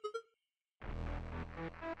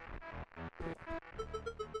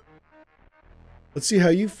 Let's see how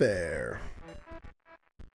you fare.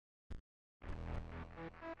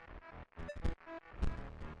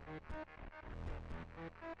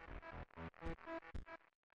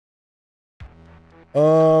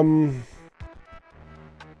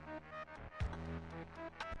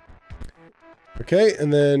 Okay,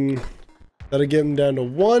 and then that'll get him down to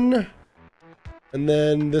 1. And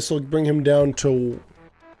then this will bring him down to...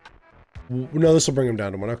 No, this will bring him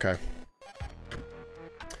down to 1. Okay.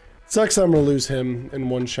 Sucks I'm gonna lose him in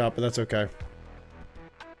 1 shot, but that's okay.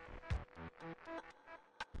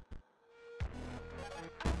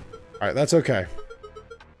 Alright, that's okay.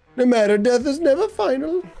 No matter, death is never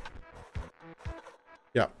final.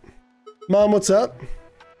 Yeah. Mom, what's up?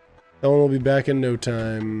 That one will be back in no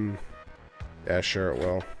time. Yeah, sure it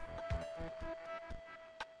will.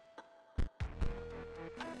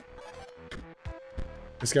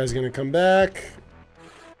 This guy's gonna come back.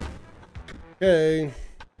 Okay.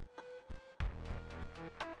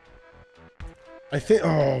 I think,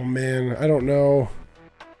 oh man, I don't know.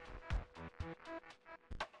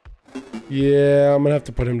 Yeah, I'm gonna have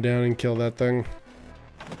to put him down and kill that thing.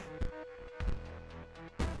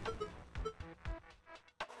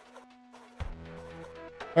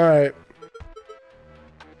 Alright.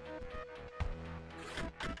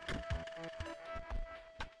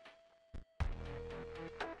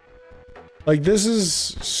 Like, this is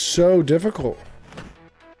so difficult.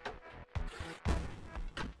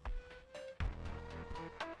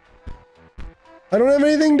 I don't have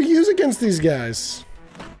anything to use against these guys.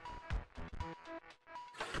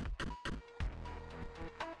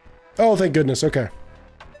 Oh, thank goodness. Okay.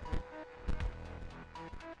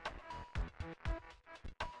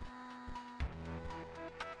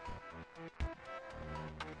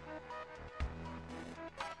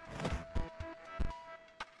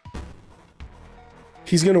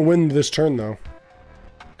 He's gonna win this turn, though.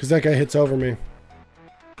 Because that guy hits over me.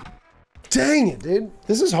 Dang it, dude.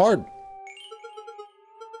 This is hard.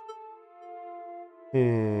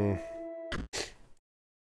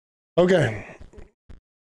 Okay.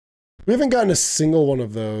 We haven't gotten a single one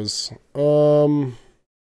of those. I'm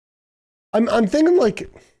thinking,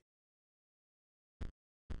 like...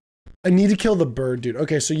 I need to kill the bird, dude.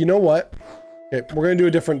 Okay, so you know what? Okay, we're gonna do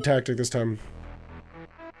a different tactic this time.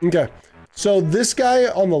 Okay. So this guy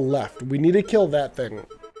on the left, we need to kill that thing.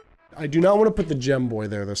 I do not want to put the gem boy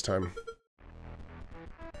there this time.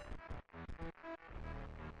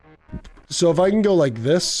 So if I can go like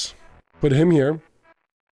this, put him here.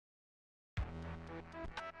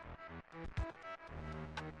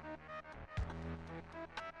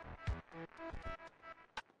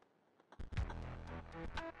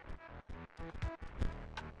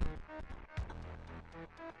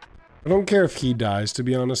 I don't care if he dies, to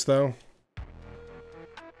be honest, though.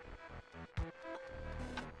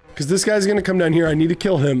 Because this guy's gonna come down here. I need to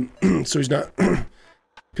kill him so he's not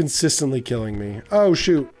consistently killing me. Oh,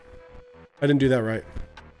 shoot. I didn't do that right.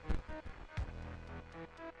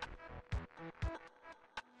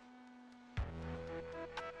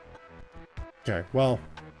 Okay, well,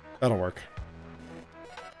 that'll work.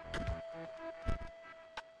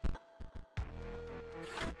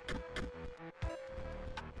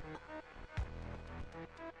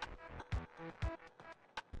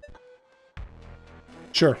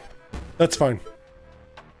 Sure, that's fine.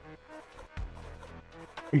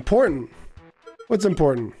 Important. What's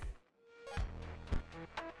important?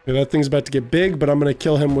 Okay, that thing's about to get big, but I'm gonna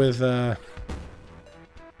kill him with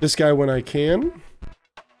this guy when I can.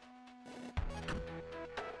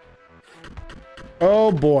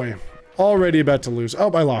 Oh boy, already about to lose.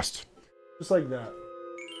 Oh, I lost. Just like that.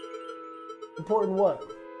 Important what?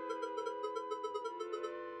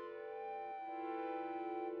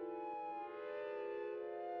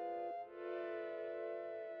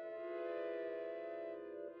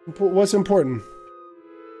 What's important?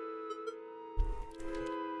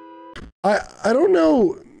 I don't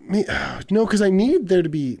know. No, because I need there to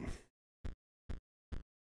be...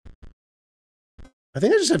 I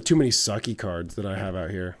think I just have too many sucky cards that I have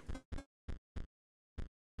out here.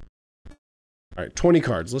 Alright, 20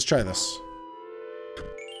 cards. Let's try this.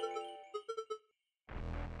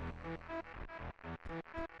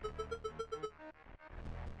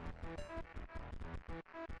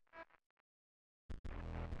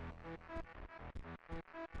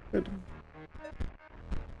 Good.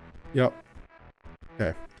 Yep.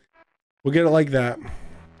 Okay. We'll get it like that.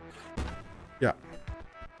 Yeah.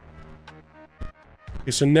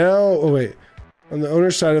 Okay, so now... Oh, wait. On the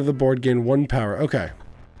owner's side of the board, gain 1 power. Okay.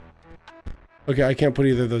 Okay, I can't put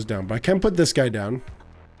either of those down, but I can put this guy down.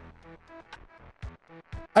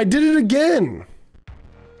 I did it again!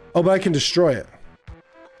 Oh, but I can destroy it.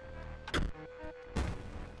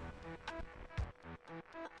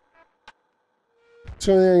 It's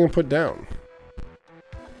the only thing I can put down.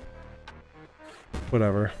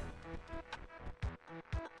 Whatever.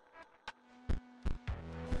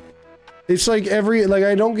 It's like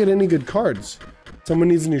I don't get any good cards. Someone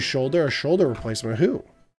needs a new shoulder, a shoulder replacement. Who?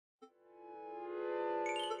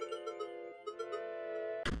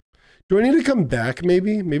 Do I need to come back,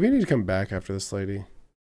 maybe? Maybe I need to come back after this lady.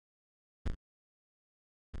 I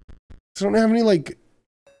don't have any, like...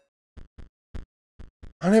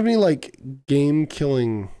 I don't have any, like,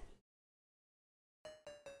 game-killing...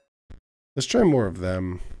 Let's try more of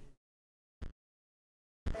them.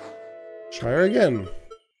 Try her again.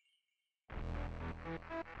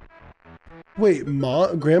 Wait,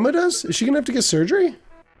 Grandma does? Is she gonna have to get surgery?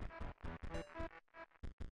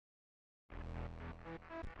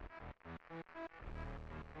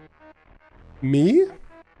 Me?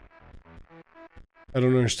 I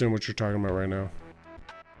don't understand what you're talking about right now.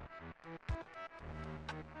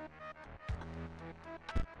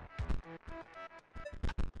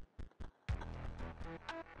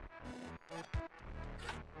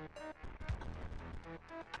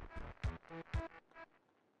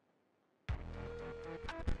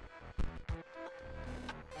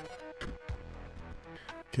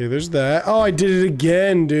 Okay, there's that. Oh, I did it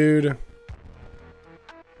again, dude.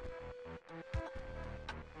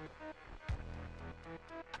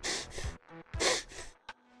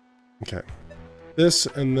 Okay. This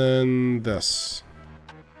and then this.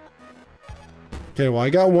 Okay, well, I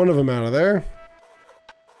got one of them out of there.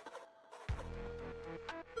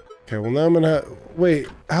 Okay, well, now I'm gonna... Wait,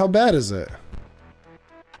 how bad is it?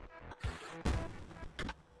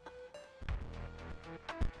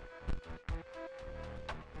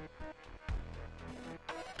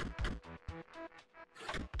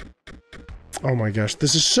 Oh my gosh,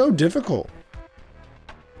 this is so difficult.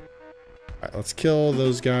 Alright, let's kill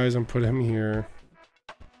those guys and put him here.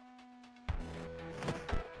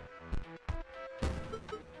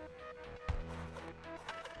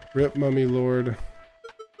 Rip, Mummy Lord.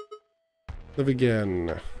 Live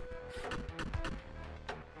again.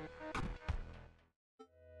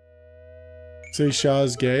 Say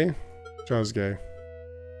Shaw's gay? Shaw's gay.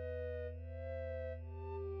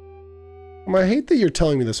 I hate that you're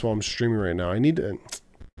telling me this while I'm streaming right now. I need to... Okay,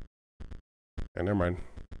 never mind.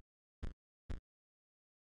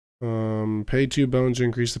 Pay 2 bones to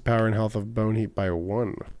increase the power and health of bone heat by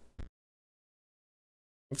 1.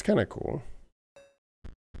 That's kind of cool.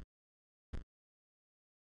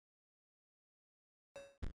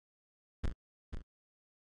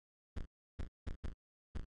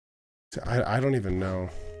 I don't even know.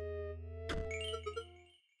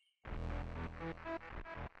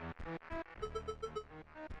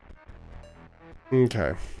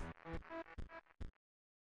 Okay.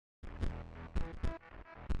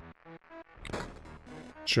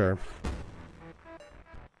 Sure.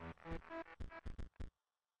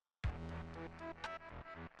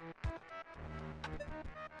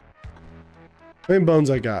 How many bones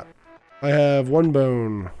I got? I have 1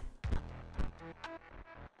 bone.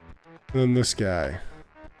 And then this guy.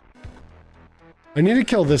 I need to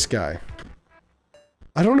kill this guy.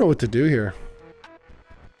 I don't know what to do here.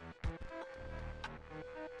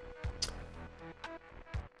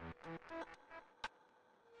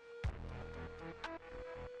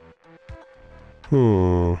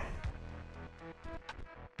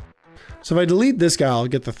 So if I delete this guy, I'll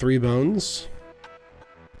get the 3 bones.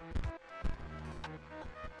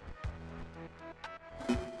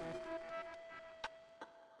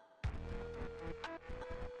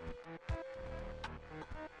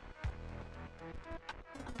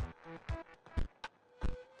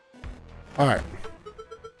 All right.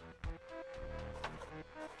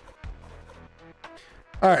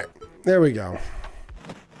 All right, there we go.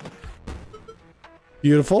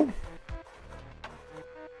 Beautiful.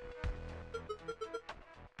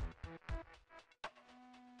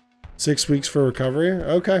 Six weeks for recovery.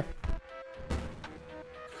 Okay.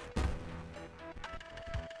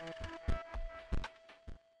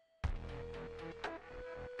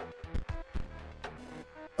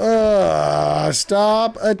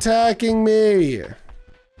 Stop attacking me.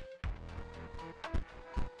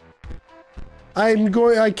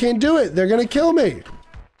 I can't do it. They're gonna kill me.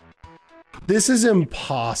 This is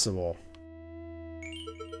impossible.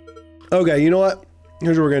 Okay, you know what?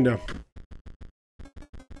 Here's what we're gonna do.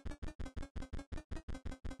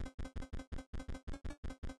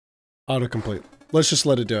 Autocomplete. Let's just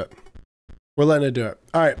let it do it. We're letting it do it.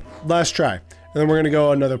 All right, last try. And then we're gonna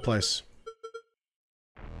go another place.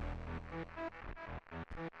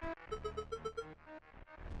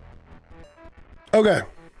 Okay.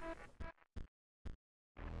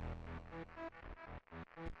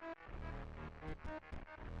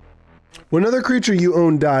 When another creature you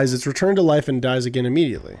own dies, it's returned to life and dies again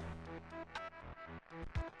immediately.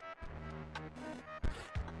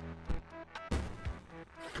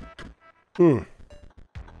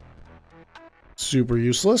 Super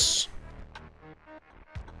useless.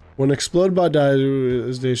 When exploded by dies,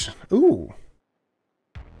 ooh.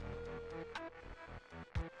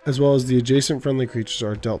 As well as the adjacent friendly creatures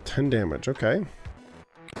are dealt 10 damage. Okay.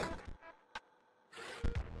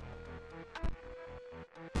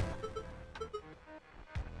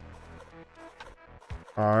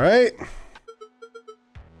 All right.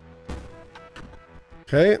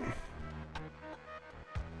 Okay.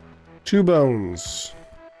 2 bones.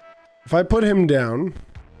 If I put him down,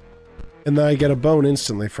 and then I get a bone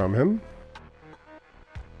instantly from him,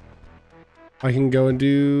 I can go and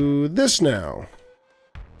do this now.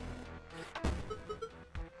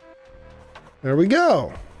 There we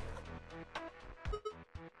go.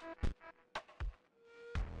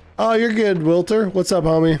 Oh, you're good, Wilter. What's up,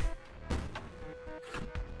 homie?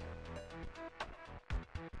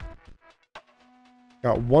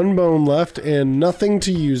 Got 1 bone left and nothing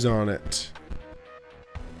to use on it.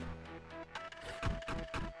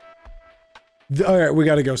 Alright, we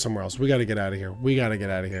gotta go somewhere else. We gotta get out of here. We gotta get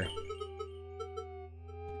out of here.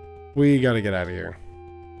 We gotta get out of here.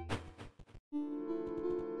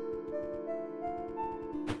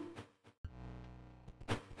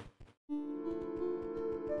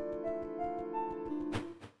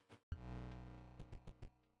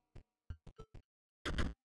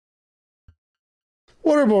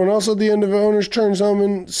 Waterborne, also at the end of the owner's turn,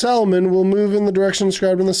 Salmon will move in the direction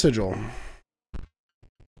described in the sigil.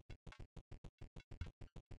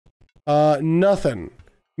 Nothing.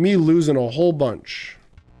 Me losing a whole bunch.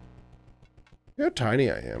 Look how tiny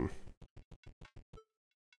I am.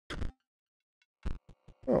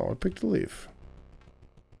 Oh, I picked a leaf.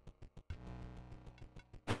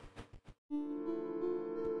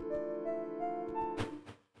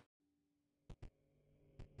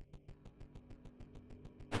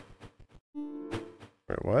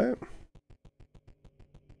 Wait, what?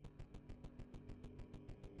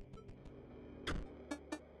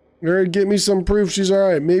 Alright, get me some proof she's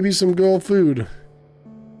alright. Maybe some girl food.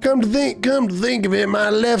 Come to think of it,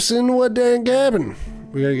 my left's in what dang cabin.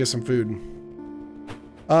 We gotta get some food.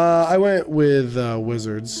 I went with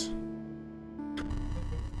wizards.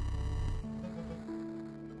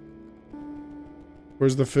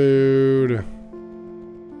 Where's the food?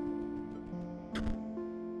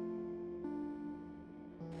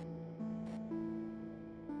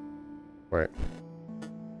 Wait.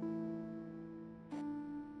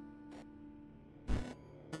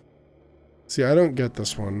 See, I don't get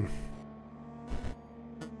this one.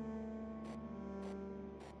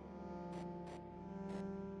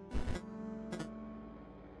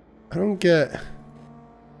 I don't get...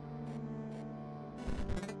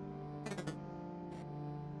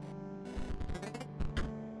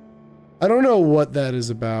 I don't know what that is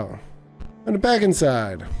about. And back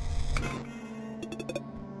inside.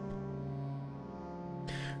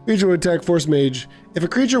 Creature would attack Force Mage. If a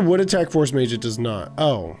creature would attack Force Mage, it does not.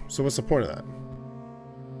 Oh, so what's the point of that?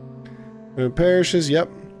 When it perishes, yep.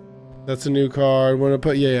 That's a new card. When I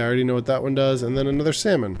put, yeah, I already know what that one does. And then another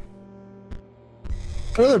salmon.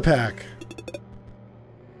 Another pack.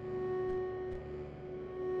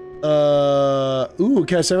 Ooh,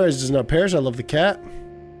 Cat Samurai does not perish. I love the cat.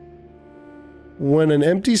 When an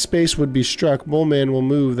empty space would be struck, Mole Man will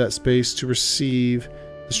move that space to receive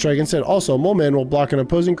the strike instead. Also, Mole Man will block an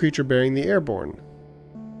opposing creature bearing the airborne.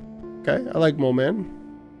 Okay, I like Mole Man.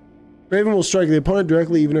 Raven will strike the opponent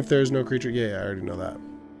directly even if there is no creature. Yeah, I already know that.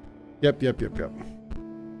 Yep.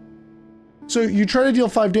 So you try to deal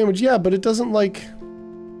 5 damage, yeah, but it doesn't like...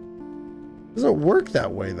 It doesn't work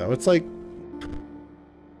that way though. It's like...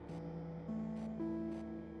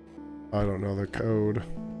 I don't know the code.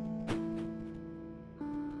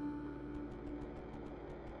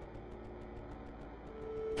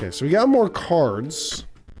 Okay, so we got more cards.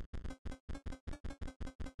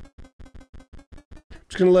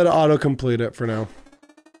 Just gonna let it auto-complete it for now.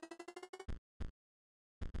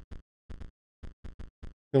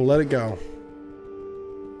 Gonna let it go.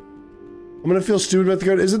 I'm gonna feel stupid about the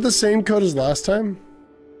code. Is it the same code as last time?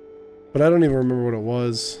 But I don't even remember what it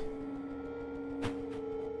was.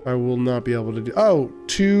 I will not be able to do... Oh,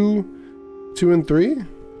 2 and 3?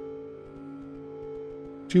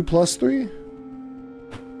 2 plus 3?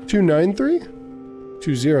 293?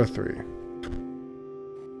 203.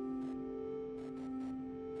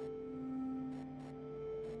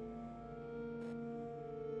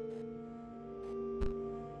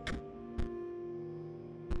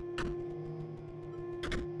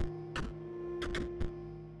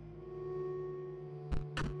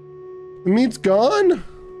 The meat's gone?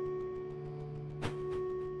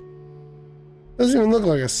 Doesn't even look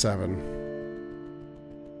like a 7.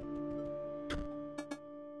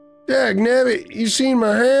 Dag nabbit, you seen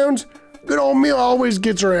my hounds? Good old meal always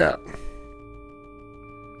gets her out.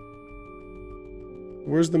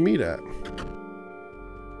 Where's the meat at?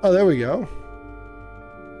 Oh, there we go.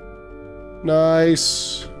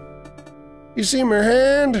 Nice. You see my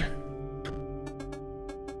hand?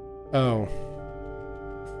 Oh.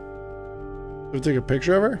 Do I take a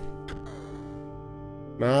picture of her?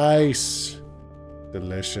 Nice.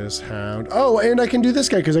 Delicious hound. Oh, and I can do this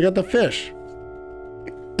guy because I got the fish.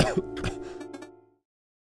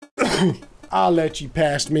 I'll let you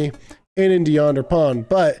past me and into yonder pond,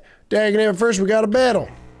 but dagging it, first we got a battle.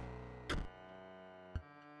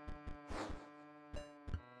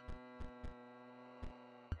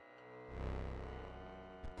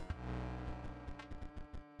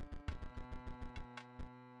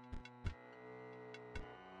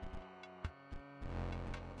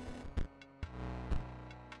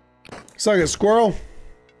 Suck it, squirrel.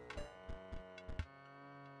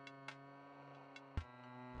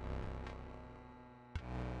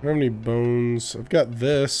 I don't have any bones. I've got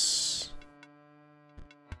this.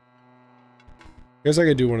 I guess I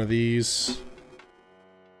could do one of these.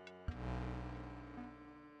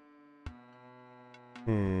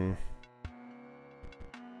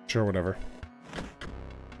 Sure, whatever.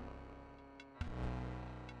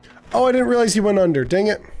 Oh, I didn't realize he went under. Dang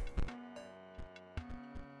it.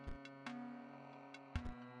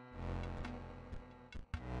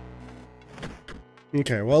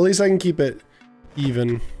 Okay, well at least I can keep it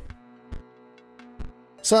even.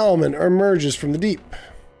 Solomon emerges from the deep.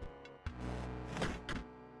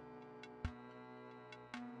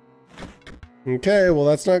 Okay, well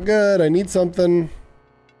that's not good. I need something.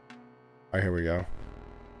 Alright, here we go.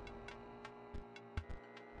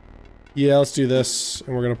 Yeah, let's do this.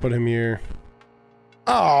 And we're gonna put him here.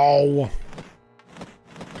 Oh!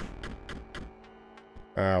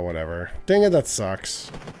 Ah, whatever. Dang it, that sucks.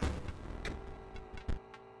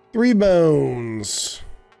 3 bones.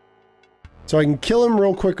 So I can kill him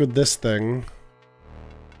real quick with this thing.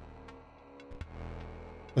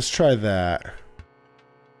 Let's try that.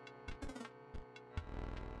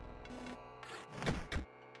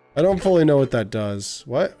 I don't fully know what that does.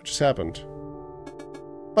 What just happened?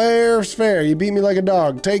 Fair's fair. You beat me like a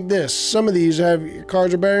dog. Take this. Some of these have your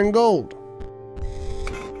cards are bearing gold.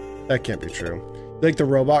 That can't be true. Like the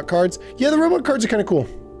robot cards? Yeah, the robot cards are kind of cool.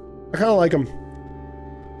 I kind of like them.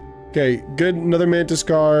 Okay, good. Another mantis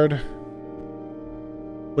card.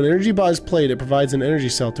 When energy bot is played, it provides an energy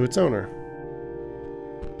cell to its owner.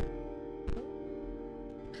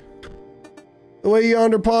 The way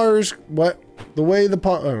yonder pars... What? The way the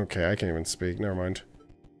pond... Oh, okay, I can't even speak. Never mind.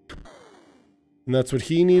 And that's what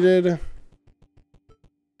he needed.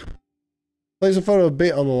 Place a photo of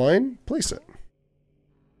bait on the line. Place it.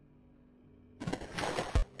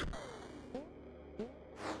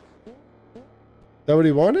 Is that what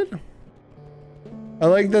he wanted? I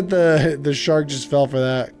like that the shark just fell for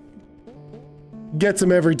that. Gets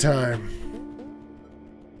him every time.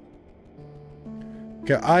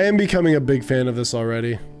 Okay, I am becoming a big fan of this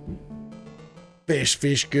already.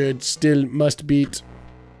 Fish good. Still must beat.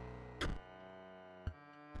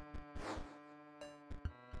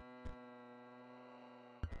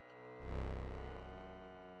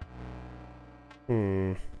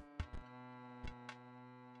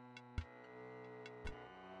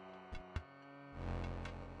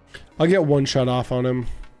 I'll get one shot off on him.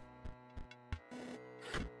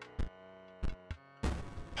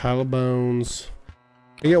 Pile of bones.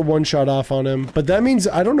 I get one shot off on him, but that means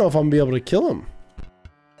I don't know if I'm gonna be able to kill him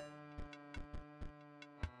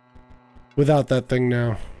without that thing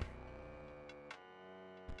now.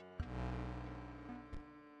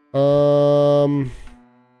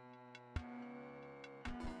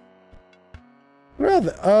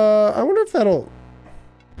 I wonder if that'll...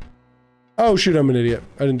 Oh shoot, I'm an idiot.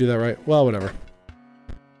 I didn't do that right. Well, whatever.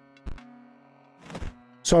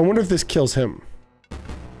 So I wonder if this kills him.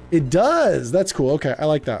 It does! That's cool. Okay, I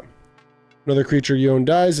like that. Another creature you own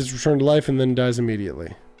dies, it's returned to life, and then dies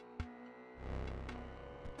immediately.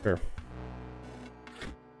 Sure.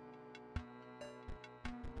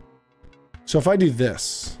 So if I do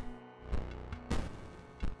this...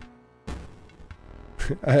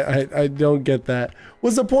 I don't get that.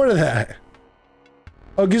 What's the point of that?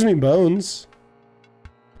 Oh, it gives me bones.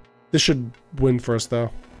 This should win for us,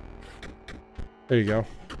 though. There you go.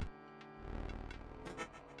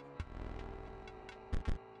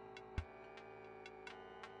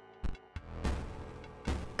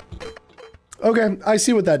 Okay, I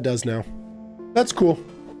see what that does now. That's cool.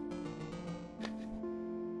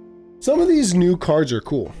 Some of these new cards are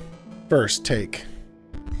cool. First, take.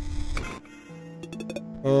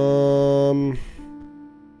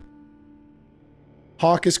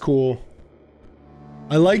 Hawk is cool.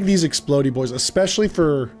 I like these explodey boys, especially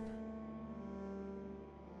for...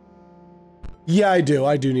 Yeah, I do.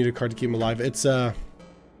 I do need a card to keep him alive. It's, it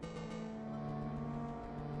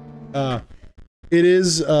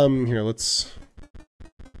is, here, let's...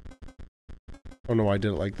 Oh no, I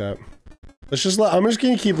did it like that. Let's just I'm just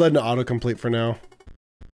gonna keep letting it autocomplete for now.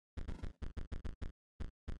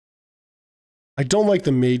 I don't like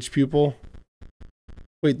the mage pupil.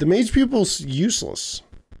 Wait, the mage pupil's useless.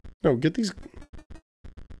 No, get these...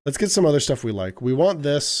 Let's get some other stuff we like. We want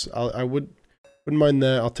this. I wouldn't mind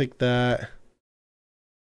that. I'll take that.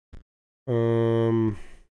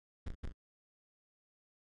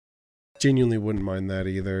 Genuinely wouldn't mind that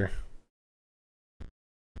either.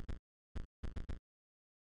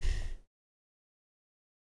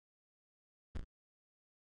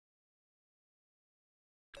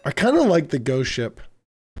 I kind of like the ghost ship.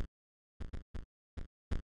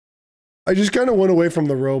 I just kind of went away from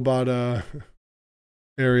the robot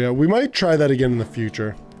area. We might try that again in the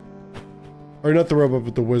future. Or not the robot,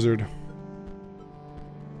 but the wizard.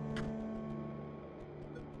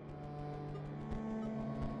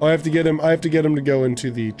 Oh, I have to get him to go into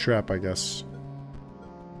the trap, I guess.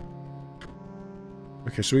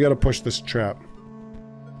 Okay, so we gotta push this trap.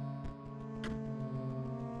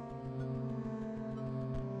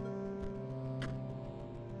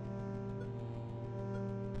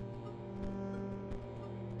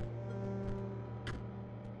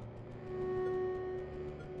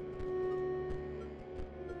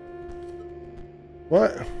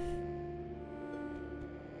 What?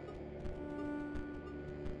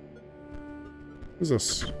 What's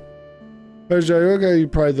this? Okay, you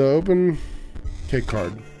pry the open. Okay,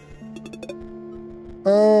 card.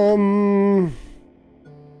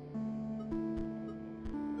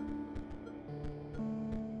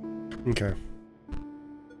 Okay.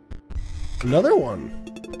 Another one.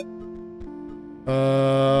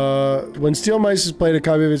 When Steel Mice is played, a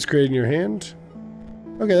copy of it's created in your hand.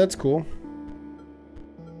 Okay, that's cool.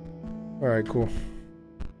 Alright, cool.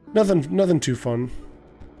 Nothing too fun.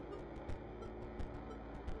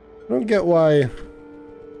 I don't get why...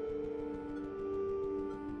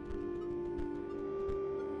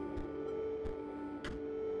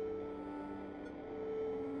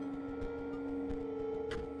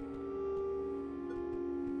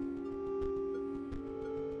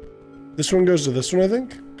 This one goes to this one, I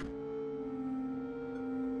think?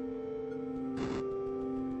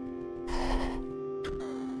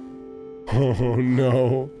 Oh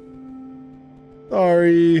no.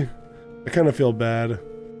 Sorry. I kind of feel bad.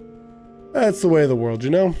 That's the way of the world, you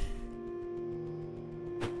know?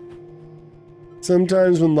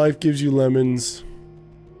 Sometimes when life gives you lemons,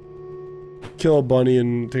 kill a bunny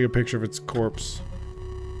and take a picture of its corpse.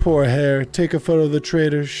 Poor hare, take a photo of the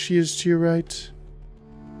traitor. She is to your right.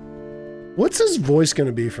 What's his voice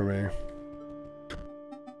gonna be for me?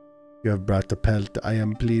 You have brought the pelt. I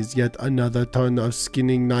am pleased. Yet another ton of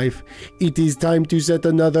skinning knife. It is time to set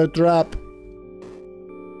another trap.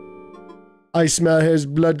 I smell his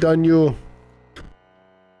blood on you.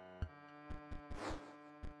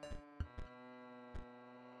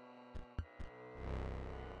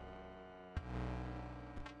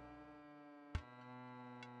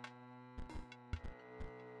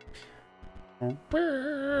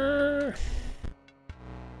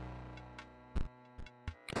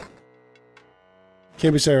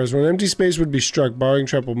 Can't be serious. When an empty space would be struck, borrowing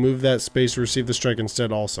trap will move that space to receive the strike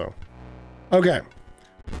instead also. Okay.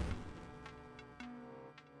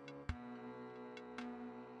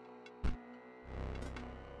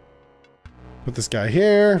 Put this guy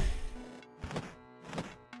here.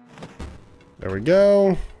 There we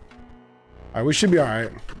go. Alright, we should be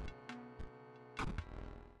alright.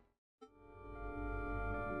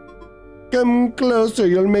 Come closer,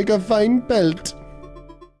 you'll make a fine pelt.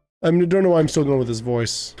 I don't know why I'm still going with this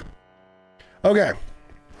voice. Okay.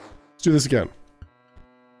 Let's do this again.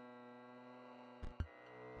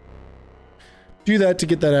 Do that to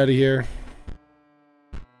get that out of here.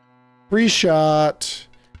 Free shot.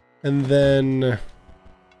 And then...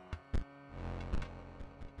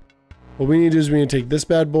 what we need to do is we need to take this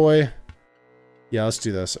bad boy. Yeah, let's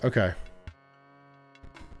do this. Okay.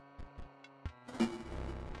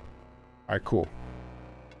 Alright, cool.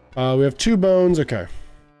 We have 2 bones. Okay.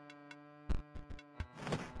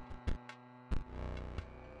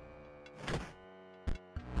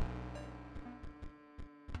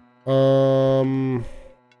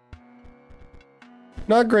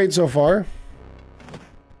 Not great so far.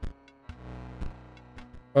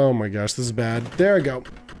 Oh my gosh, this is bad. There we go.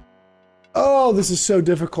 Oh, this is so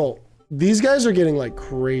difficult. These guys are getting like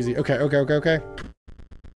crazy. Okay, okay, okay, okay.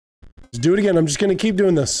 Let's do it again. I'm just gonna keep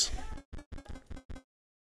doing this.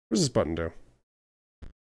 What does this button do?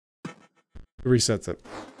 It resets it.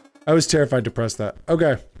 I was terrified to press that.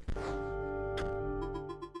 Okay.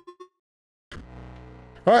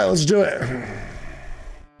 Alright, let's do it.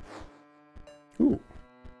 Ooh.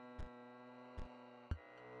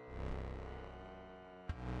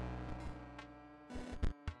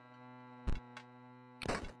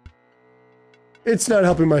 It's not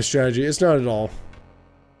helping my strategy. It's not at all.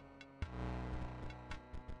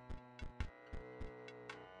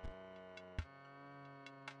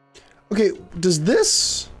 Okay, does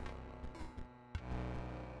this...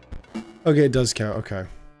 okay, it does count. Okay.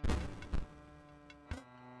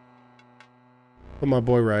 Put my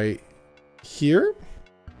boy right here.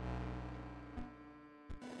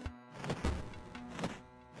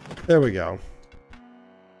 There we go.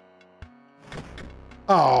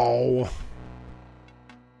 Oh.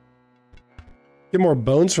 Get more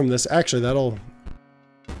bones from this. Actually, that'll...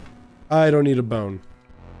 I don't need a bone.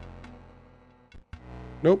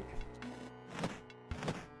 Nope.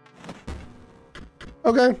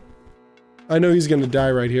 Okay. I know he's gonna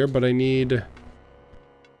die right here, but I need...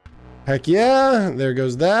 heck yeah! There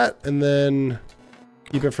goes that, and then...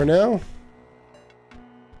 keep it for now.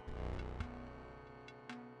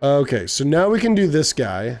 Okay, so now we can do this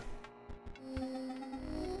guy.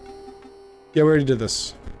 Yeah, we already did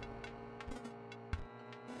this.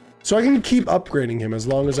 So I can keep upgrading him as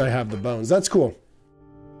long as I have the bones. That's cool.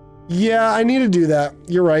 Yeah, I need to do that.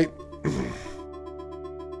 You're right.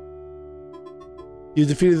 You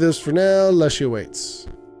defeated this for now. Leshy awaits.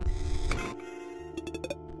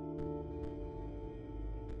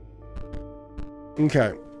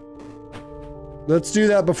 Okay. Let's do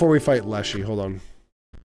that before we fight Leshy. Hold on.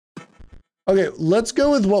 Okay, let's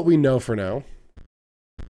go with what we know for now.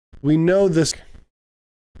 We know this...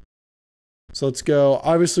 so let's go.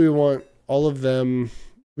 Obviously, we want all of them.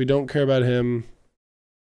 We don't care about him.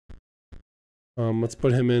 Let's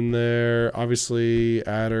put him in there. Obviously,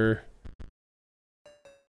 Adder.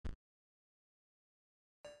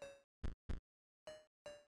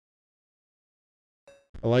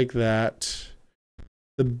 I like that.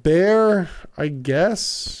 The bear, I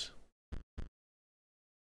guess.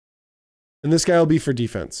 And this guy will be for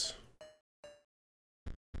defense.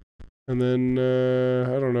 And then,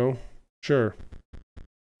 I don't know. Sure.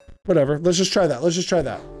 Whatever. Let's just try that. Let's just try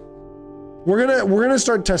that. We're gonna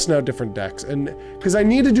start testing out different decks, and because I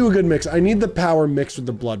need to do a good mix. I need the power mixed with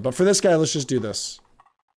the blood. But for this guy, let's just do this.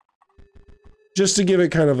 Just to give it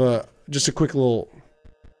kind of a just a quick little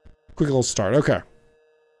quick little start. Okay.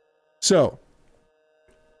 So,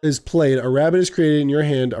 is played. A rabbit is created in your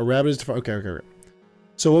hand. A rabbit is defined. Okay.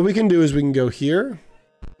 So what we can do is we can go here.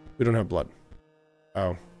 We don't have blood.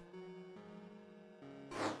 Oh.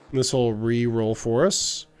 This will re-roll for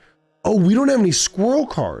us. Oh, we don't have any squirrel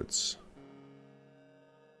cards.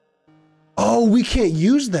 Oh, we can't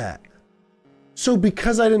use that. So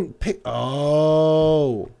because I didn't pick...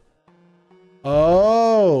 Oh.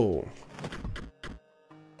 Oh.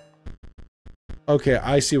 Okay,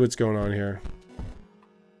 I see what's going on here.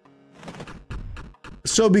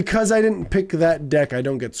 So because I didn't pick that deck, I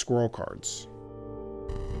don't get squirrel cards.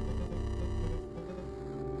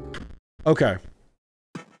 Okay.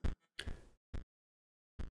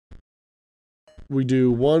 We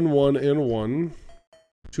do 1, 1, and 1.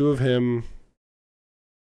 2 of him.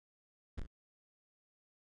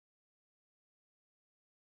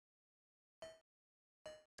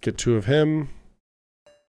 Get 2 of him.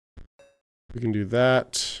 We can do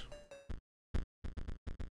that.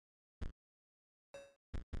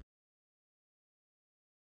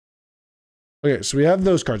 Okay, so we have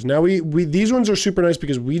those cards. Now these ones are super nice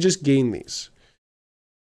because we just gain these.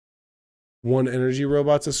 1 energy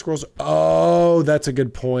robots as squirrels. Oh, that's a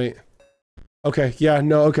good point. Okay, yeah,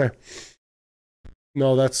 no, okay.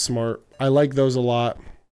 No, that's smart. I like those a lot.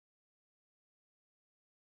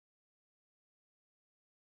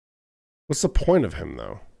 What's the point of him,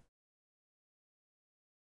 though?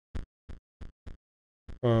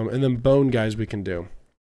 And then bone guys we can do.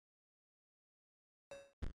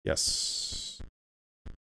 Yes.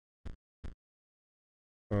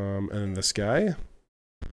 And then this guy.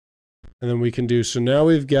 And then we can do, so now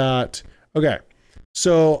we've got, okay.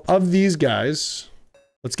 So of these guys,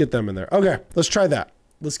 let's get them in there. Okay, let's try that.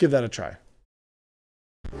 Let's give that a try.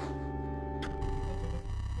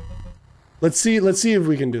 Let's see if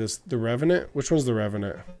we can do this. The Revenant? Which one's the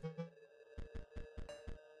Revenant?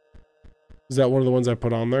 Is that one of the ones I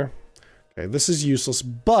put on there? Okay, this is useless,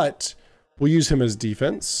 but we'll use him as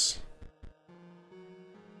defense.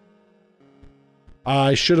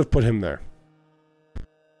 I should have put him there.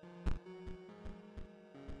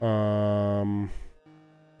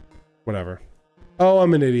 Whatever. Oh,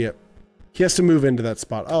 I'm an idiot. He has to move into that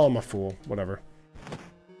spot. Oh, I'm a fool. Whatever.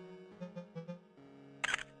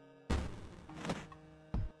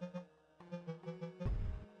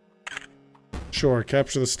 Sure,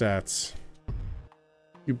 capture the stats.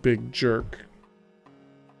 You big jerk.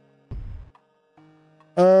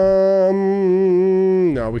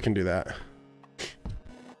 No, we can do that.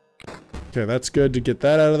 Okay, that's good to get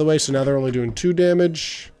that out of the way. So now they're only doing 2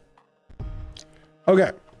 damage.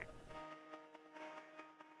 Okay.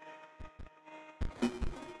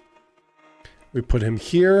 We put him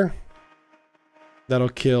here. That'll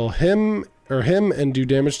kill him and do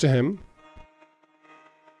damage to him.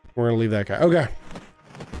 We're gonna leave that guy. Okay.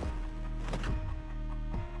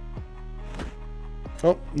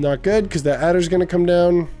 Oh, not good, because that adder's gonna come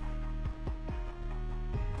down.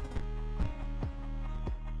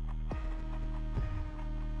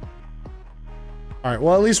 Alright,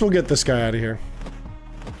 well at least we'll get this guy out of here.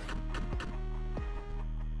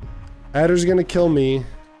 Adder's gonna kill me.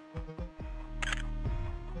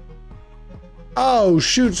 Oh,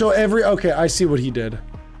 shoot, so okay, I see what he did.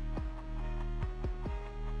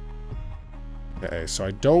 Okay, so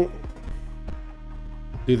I don't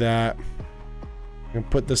do that. I'm gonna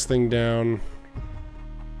put this thing down.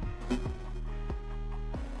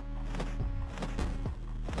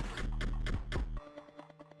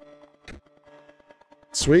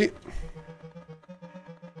 Sweet.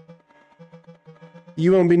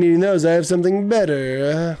 You won't be needing those. I have something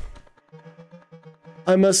better.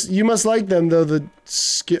 You must like them though.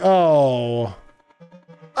 Oh.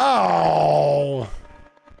 Oh.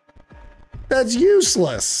 That's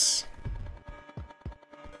useless.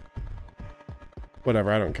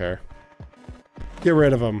 Whatever, I don't care. Get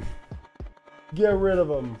rid of them. Get rid of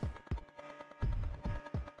them.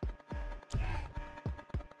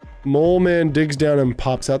 Mole Man digs down and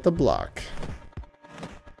pops out the block.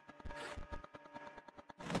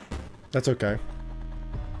 That's okay.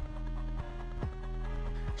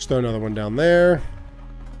 Just throw another one down there.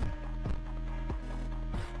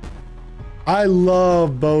 I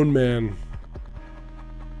love Bone Man.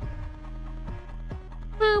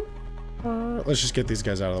 Let's just get these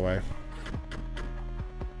guys out of the way.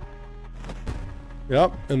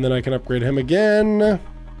 Yep, and then I can upgrade him again.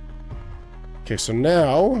 Okay, so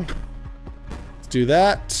now let's do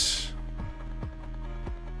that.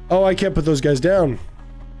 Oh, I can't put those guys down.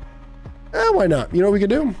 Why not? You know what we could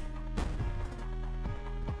do? And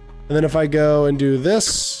then if I go and do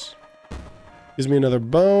this, gives me another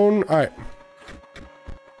bone. All right.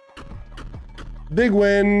 Big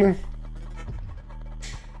win.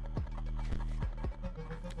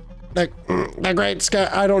 The great sky.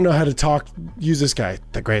 I don't know how to talk. Use this guy.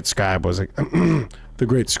 The great scribe was the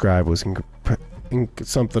great scribe was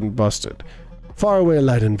something busted. Far away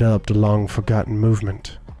light enveloped a long forgotten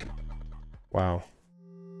movement. Wow.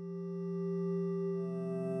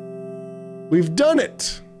 We've done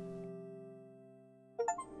it.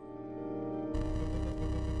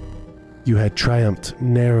 You had triumphed,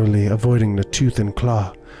 narrowly avoiding the tooth and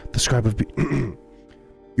claw. The scribe of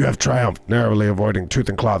You have triumphed, narrowly avoiding tooth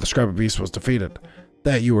and claw. The scribe of beast was defeated.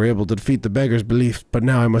 That you were able to defeat the beggar's belief, but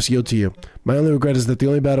now I must yield to you. My only regret is that the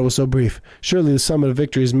only battle was so brief. Surely the summit of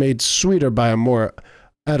victory is made sweeter by a more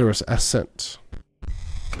adorous ascent.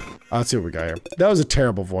 Let's see what we got here. That was a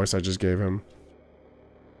terrible voice I just gave him.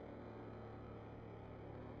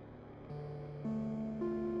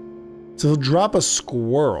 So he'll drop a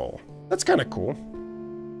squirrel. That's kind of cool.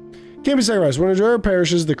 Can't be sacrificed. When a drawer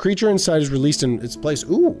perishes, the creature inside is released in its place.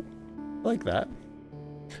 Ooh, I like that.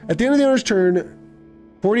 At the end of the owner's turn,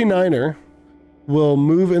 49er will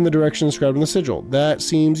move in the direction described in the sigil. That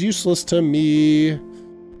seems useless to me.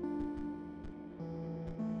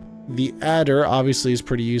 The adder obviously is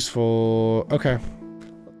pretty useful. Okay.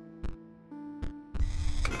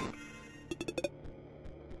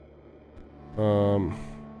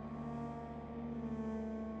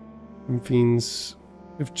 Fiend's...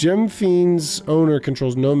 If Gem Fiend's owner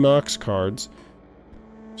controls no Mox cards,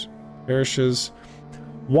 perishes.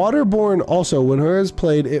 Waterborne also, when her is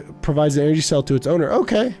played, it provides an energy cell to its owner.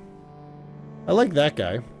 Okay. I like that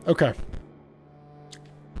guy. Okay.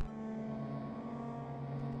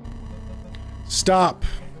 Stop.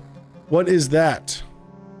 What is that?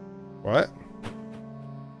 What?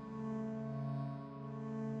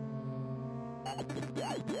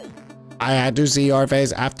 I had to see your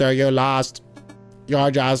face after you lost.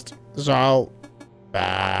 You're just so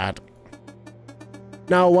bad.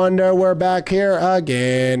 No wonder we're back here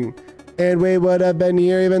again. And we would have been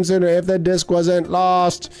here even sooner if the disc wasn't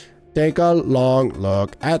lost. Take a long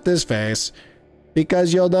look at this face,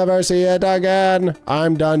 because you'll never see it again.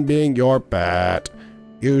 I'm done being your pet,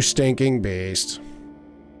 you stinking beast.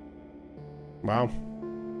 Wow.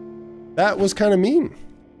 That was kind of mean.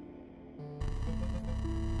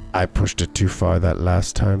 I pushed it too far that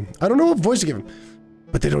last time. I don't know what voice to give him.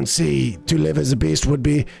 But they don't see to live as a beast would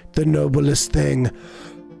be the noblest thing.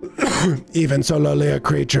 Even so lowly a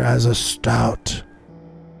creature as a stout.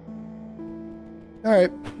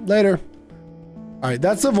 Alright, later. Alright,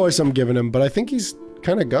 that's the voice I'm giving him, but I think he's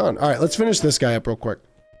kind of gone. Alright, let's finish this guy up real quick.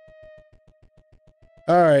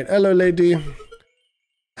 Alright, hello lady.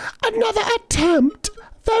 Another attempt.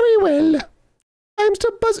 Very well. I'm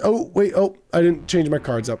still buzz. Oh, wait, oh, I didn't change my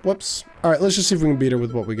cards up. Whoops. Alright, let's just see if we can beat her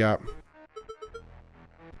with what we got.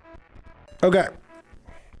 Okay.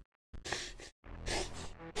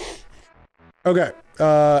 Okay.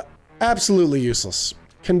 Absolutely useless.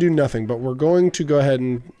 Can do nothing, but we're going to go ahead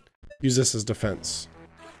and use this as defense.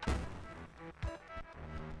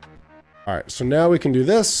 Alright, so now we can do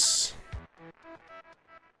this.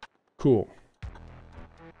 Cool.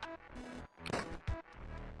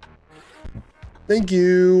 Thank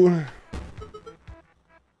you.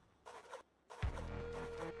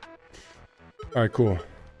 Alright, cool.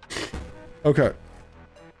 Okay.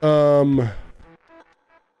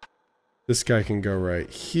 This guy can go right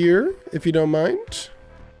here, if you don't mind.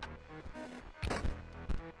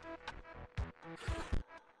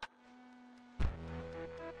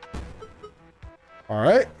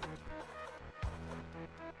 Alright.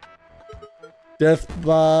 Death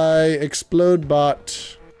by Explode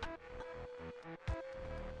Bot.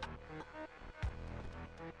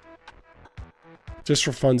 Just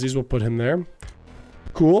for funsies, we'll put him there.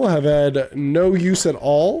 Cool, have had no use at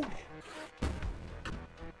all.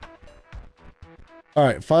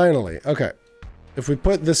 Alright, finally. Okay. If we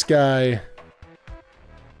put this guy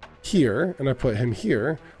here, and I put him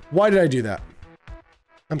here, why did I do that?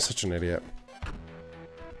 I'm such an idiot.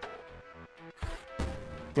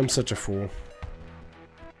 I'm such a fool.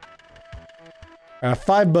 I have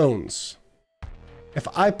 5 bones. If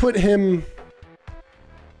I put him...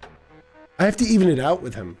 I have to even it out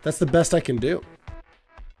with him. That's the best I can do.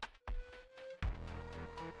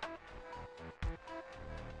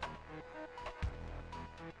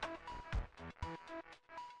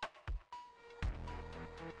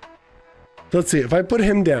 Let's see, if I put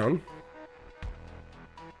him down,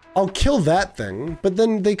 I'll kill that thing, but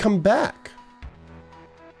then they come back.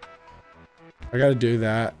 I gotta do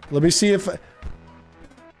that. Let me see if...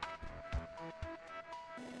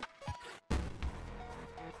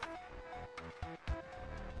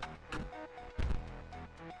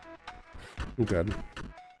 I'm good.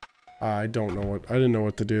 I don't know what, I didn't know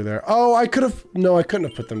what to do there. Oh, I could have, no, I couldn't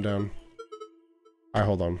have put them down. Alright,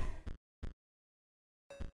 hold on.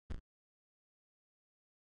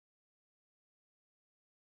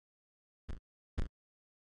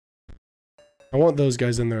 I want those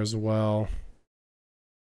guys in there as well.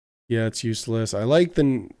 Yeah, it's useless. I like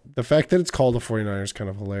the fact that it's called a 49er is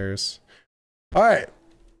kind of hilarious. Alright.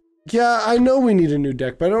 Yeah, I know we need a new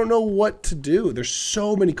deck, but I don't know what to do. There's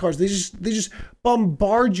so many cards. They just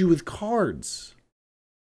bombard you with cards.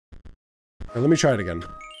 Right, let me try it again.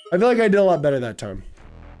 I feel like I did a lot better that time.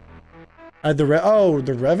 I had the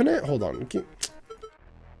the Revenant? Hold on. How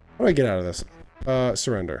do I get out of this?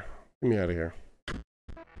 Surrender. Get me out of here.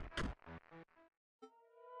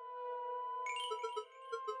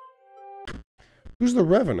 Who's the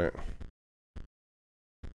Revenant?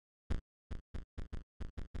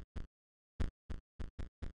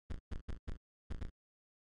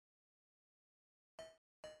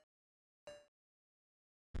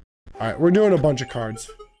 Alright, we're doing a bunch of cards.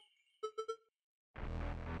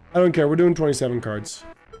 I don't care, we're doing 27 cards.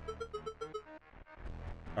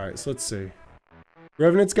 Alright, so let's see.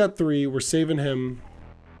 Revenant's got 3, we're saving him.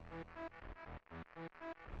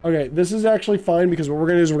 Okay, this is actually fine because what we're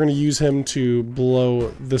gonna do is we're gonna use him to blow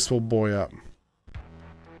this little boy up.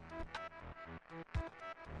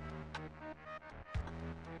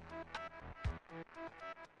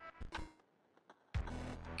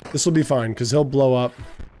 This will be fine because he'll blow up.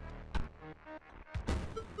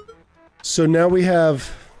 So now we have...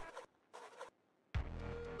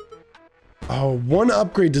 Oh, 1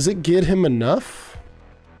 upgrade. Does it get him enough?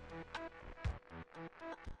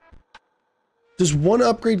 Does 1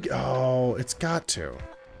 upgrade... Oh, it's got to.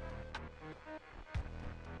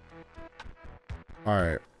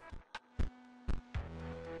 Alright.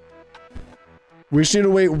 We just need to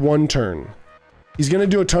wait 1 turn. He's gonna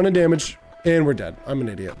do a ton of damage, and we're dead. I'm an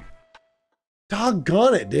idiot.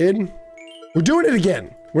 Doggone it, dude. We're doing it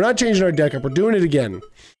again. We're not changing our deck up. We're doing it again.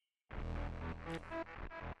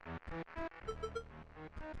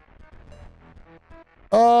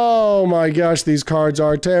 Oh my gosh, these cards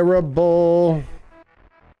are terrible.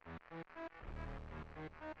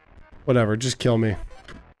 Whatever, just kill me.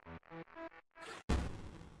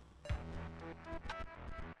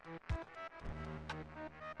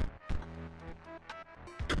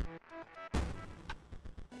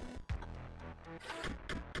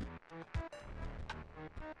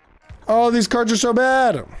 Oh, these cards are so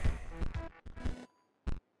bad.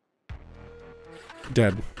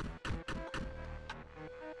 Dead.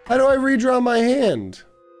 How do I redraw my hand?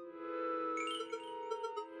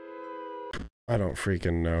 I don't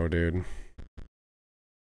freaking know, dude.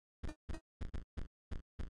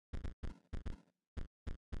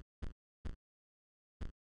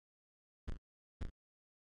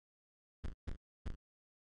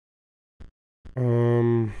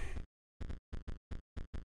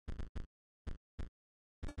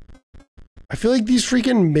 I feel like these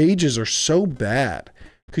freaking mages are so bad.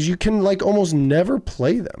 Because you can, like, almost never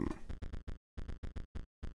play them.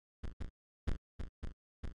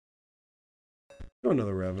 Oh,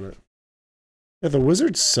 another Revenant. Yeah, the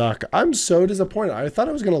wizards suck. I'm so disappointed. I thought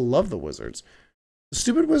I was going to love the wizards. The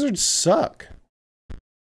stupid wizards suck.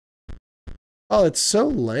 Oh, it's so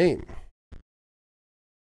lame.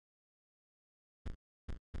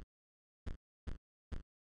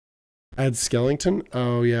 Add Skellington?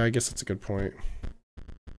 Oh, yeah, I guess that's a good point.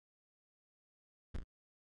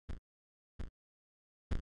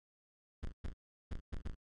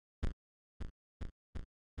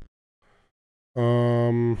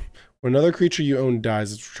 When another creature you own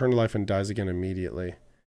dies, it's returned to life and dies again immediately.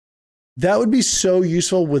 That would be so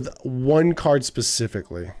useful with 1 card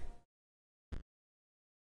specifically.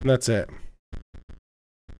 And that's it.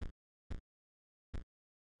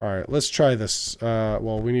 Alright, let's try this.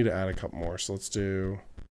 Well, we need to add a couple more, so let's do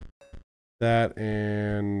that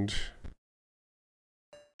and...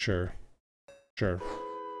 Sure. Sure.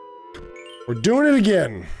 We're doing it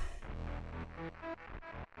again!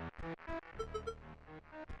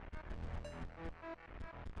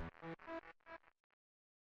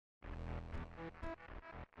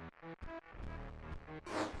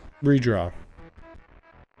 Redraw.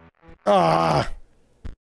 Ah!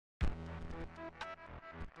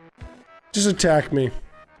 Just attack me.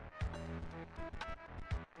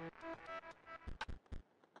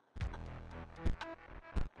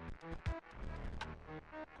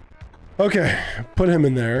 Okay, put him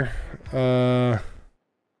in there.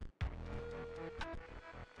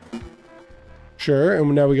 Sure,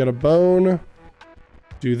 and now we got a bone.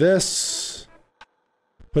 Do this.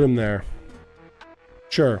 Put him there.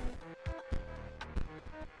 Sure.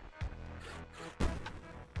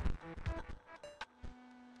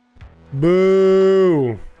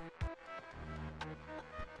 Boo!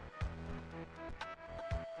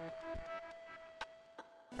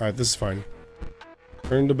 Alright, this is fine.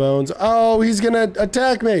 Turn to bones. Oh, he's gonna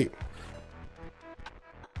attack me!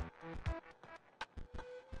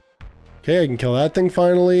 Okay, I can kill that thing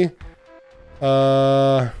finally.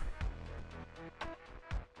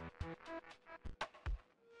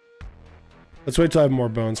 Let's wait till I have more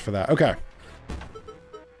bones for that. Okay.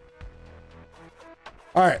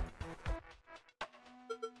 Alright.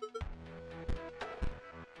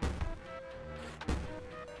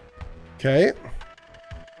 Okay.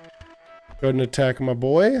 Go ahead and attack my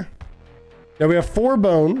boy. Now we have 4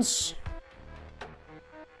 bones.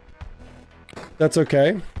 That's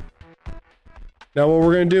okay. Now what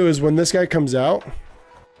we're gonna do is when this guy comes out.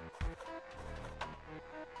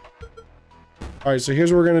 Alright, so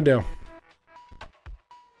here's what we're gonna do.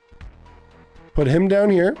 Put him down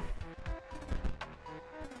here.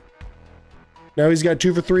 Now he's got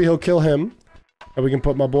 2 for 3, he'll kill him. And we can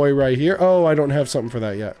put my boy right here. Oh, I don't have something for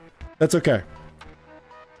that yet. That's okay.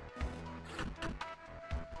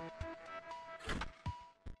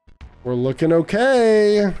 We're looking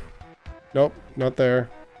okay. Nope, not there.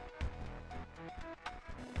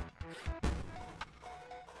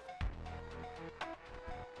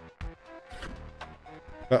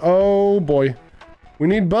 Oh boy. We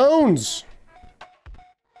need bones.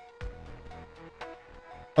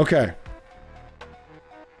 Okay.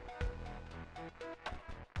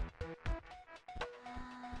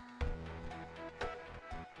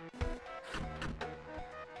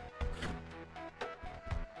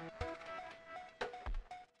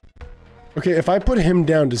 Okay, if I put him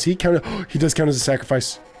down, does he count? Oh, he does count as a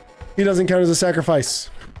sacrifice. He doesn't count as a sacrifice.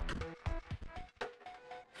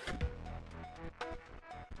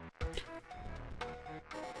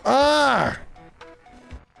 Ah!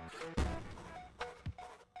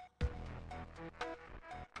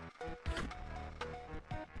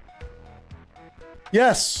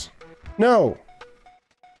 Yes! No!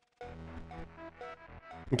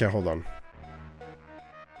 Okay, hold on.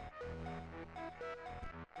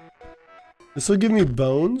 This will give me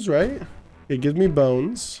bones, right? It gives me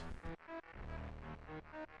bones.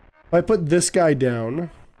 If I put this guy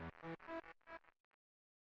down,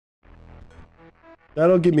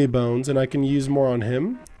 that'll give me bones, and I can use more on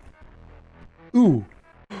him. Ooh.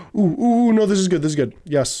 Ooh, ooh, no, this is good, this is good.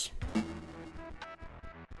 Yes.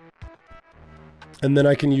 And then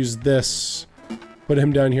I can use this. Put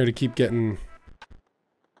him down here to keep getting...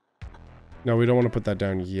 No, we don't want to put that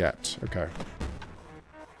down yet. Okay.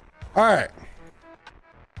 Alright.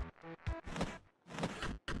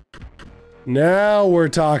 Now we're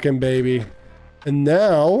talking, baby. And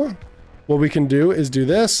now, what we can do is do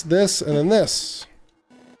this, this, and then this.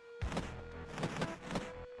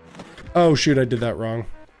 Oh shoot, I did that wrong.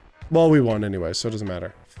 Well, we won anyway, so it doesn't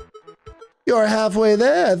matter. You're halfway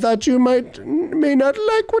there. Thought you may not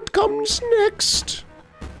like what comes next.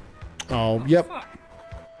 Oh, yep.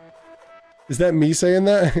 Is that me saying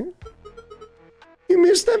that? You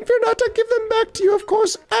miss them, fear not, I give them back to you, of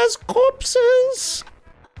course, as corpses.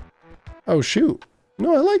 Oh shoot.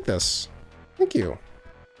 No, I like this. Thank you.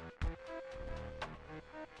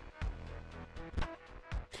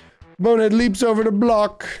 Bonehead leaps over the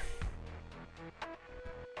block.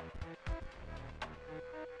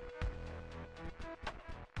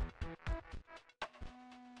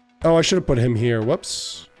 Oh, I should have put him here.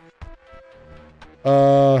 Whoops.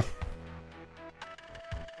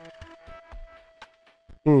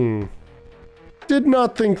 Did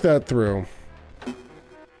not think that through.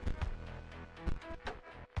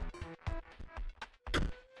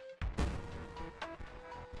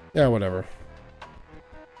 Yeah, whatever.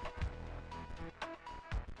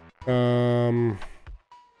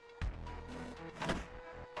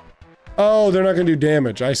 Oh, they're not gonna do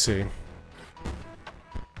damage. I see.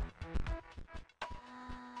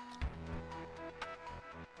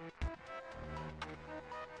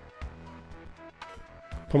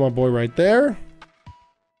 Put my boy right there.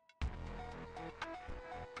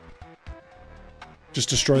 Just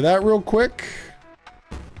destroy that real quick.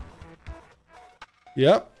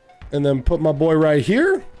 Yep. And then put my boy right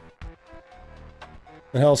here.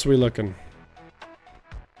 The hell else are we looking?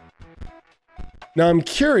 Now I'm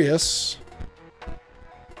curious.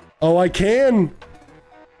 Oh, I can.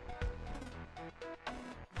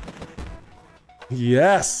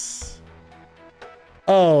 Yes.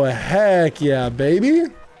 Oh, heck yeah, baby.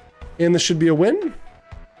 And this should be a win.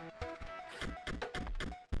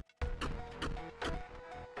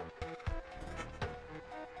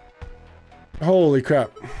 Holy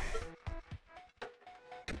crap.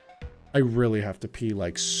 I really have to pee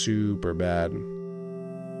like super bad.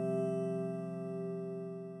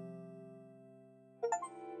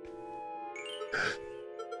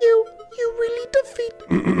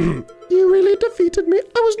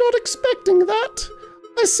 expecting that.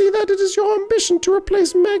 I see that it is your ambition to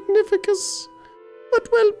replace Magnificus. But,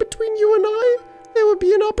 well, between you and I, there will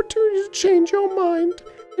be an opportunity to change your mind,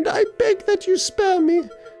 and I beg that you spare me.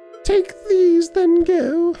 Take these, then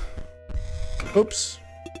go. Oops.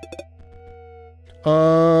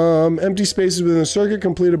 Empty spaces within a circuit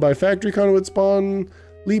completed by factory conduit spawn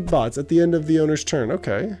leap bots at the end of the owner's turn.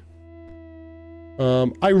 Okay.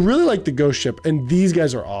 I really like the ghost ship, and these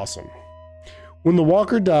guys are awesome. When the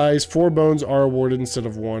walker dies, 4 bones are awarded instead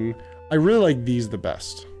of 1. I really like these the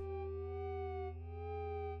best.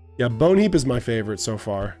 Yeah, bone heap is my favorite so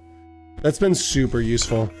far. That's been super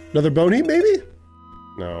useful. Another bone heap, maybe?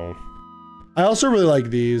 No. I also really like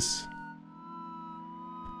these.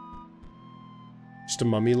 Just a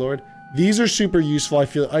mummy lord. These are super useful.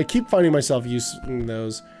 I keep finding myself using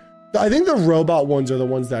those. I think the robot ones are the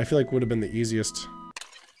ones that I feel like would have been the easiest.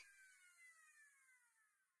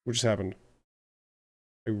 What just happened?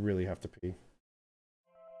 I really have to pee.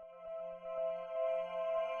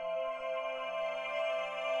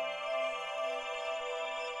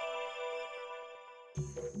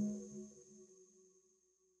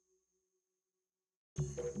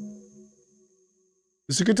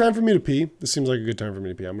 This is a good time for me to pee. This seems like a good time for me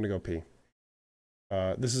to pee. I'm gonna go pee.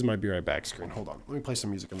 This is my be right back screen. Hold on. Let me play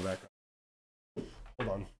some music in the background. Hold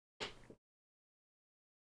on.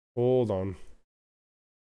 Hold on.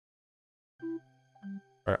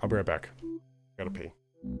 Alright, I'll be right back. Gotta pee.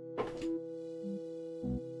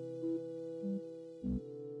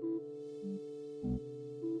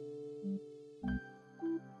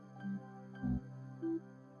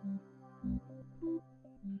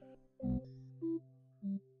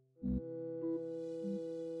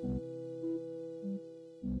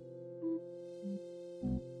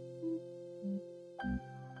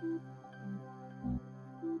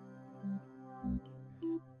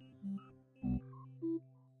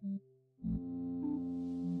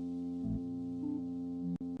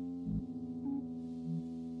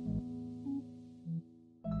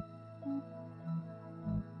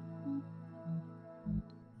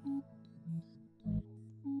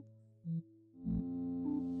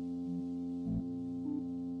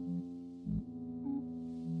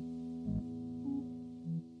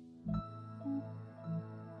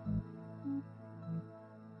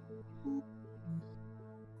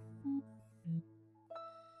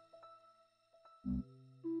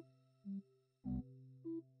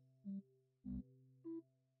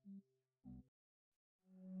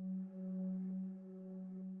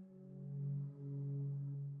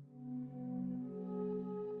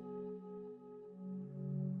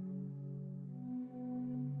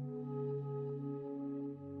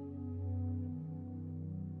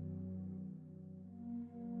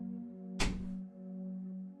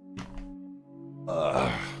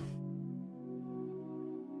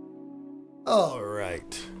 All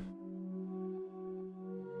right.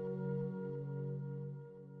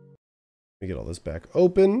 Let me get all this back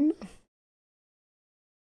open.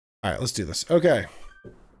 All right, let's do this. Okay. I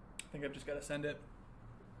think I've just got to send it.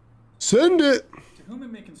 Send it. To whom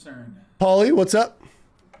it may concern. Polly, what's up?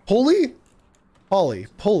 Polly? Polly.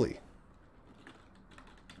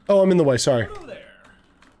 Oh, I'm in the way. Sorry. Hello there!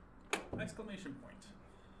 Exclamation point.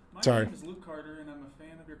 My Sorry. name is Luke Carter, and I'm a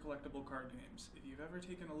fan of your collectible card games. If you've ever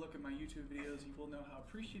taken a look at my YouTube videos, you will know how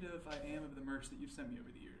appreciative I am of the merch that you've sent me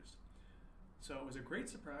over the years. So it was a great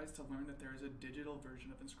surprise to learn that there is a digital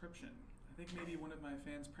version of Inscryption. I think maybe one of my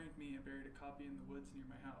fans pranked me and buried a copy in the woods near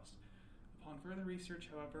my house. Upon further research,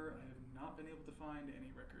 however, I have not been able to find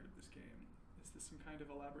any record of this game. Is this some kind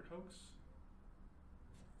of elaborate hoax?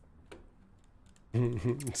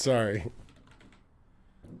 Sorry.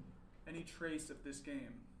 Any trace of this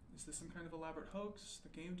game? Is this some kind of elaborate hoax? The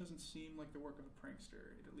game doesn't seem like the work of a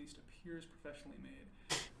prankster. It at least appears professionally made.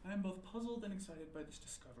 I am both puzzled and excited by this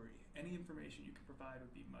discovery. Any information you can provide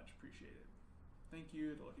would be much appreciated. Thank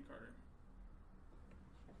you, the Lucky Carter.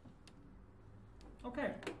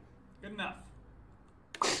 Okay, good enough.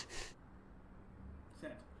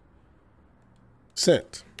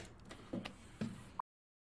 Sent.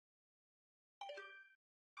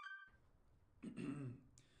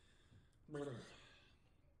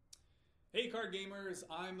 Hey card gamers,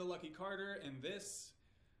 I'm the Lucky Carter, and this,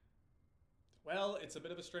 well, it's a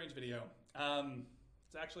bit of a strange video.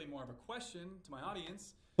 It's actually more of a question to my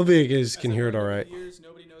audience. Hopefully you guys can hear it all right. For years,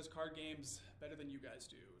 nobody knows card games better than you guys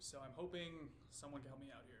do, so I'm hoping someone can help me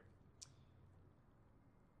out here.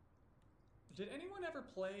 Did anyone ever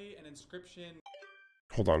play an Inscryption?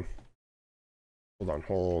 Hold on.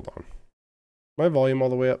 My volume all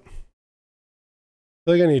the way up. I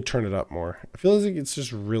feel like I need to turn it up more. I feel like it's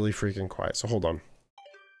just really freaking quiet, so hold on.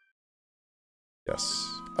 Yes.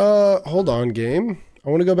 Hold on, game. I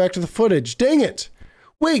want to go back to the footage. Dang it!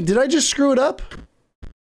 Wait, did I just screw it up?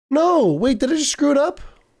 No, wait, did I just screw it up?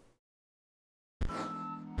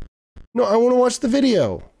 No, I want to watch the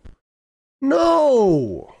video.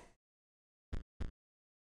 No!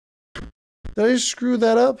 Did I just screw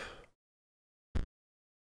that up?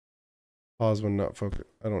 Pause when not focused.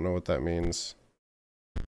 I don't know what that means.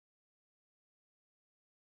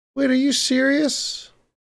 Wait, are you serious?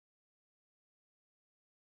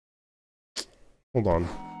 Hold on.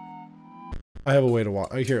 I have a way to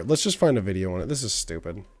watch. Here, let's just find a video on it. This is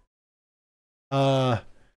stupid.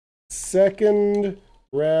 Second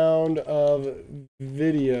round of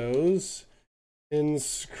videos.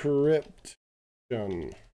 Inscryption.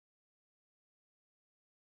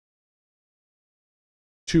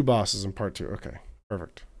 2 bosses in part 2. Okay,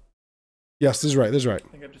 perfect. Yes, this is right. This is right. I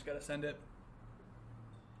think I've just got to send it.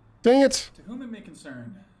 Dang it. To whom it may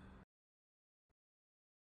concern.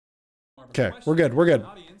 Okay, we're good. We're good.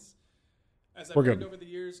 Audience, as I've We're learned good. over the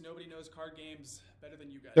years, nobody knows card games better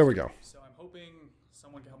than you guys. There we do. go. So I'm hoping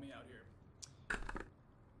someone can help me out here.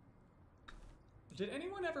 Did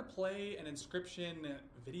anyone ever play an Inscryption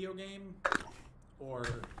video game or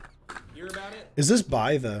hear about it? Is this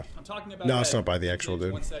by the... I'm talking about. No, it's not by the actual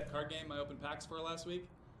dude. One set card game I opened packs for last week.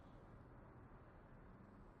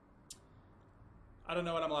 I don't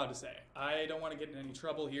know what I'm allowed to say. I don't want to get in any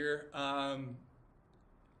trouble here.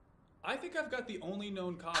 I think I've got the only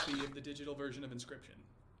known copy of the digital version of Inscryption.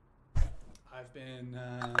 I've been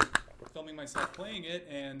filming myself playing it,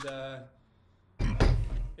 and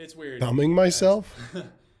it's weird. Filming myself?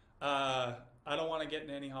 I don't want to get in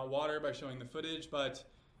any hot water by showing the footage, but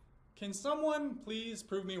can someone please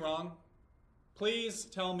prove me wrong? Please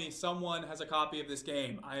tell me someone has a copy of this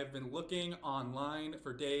game. I have been looking online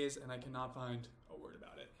for days, and I cannot find a word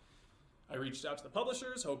about it. I reached out to the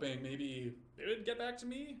publishers, hoping maybe they would get back to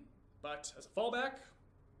me. But as a fallback,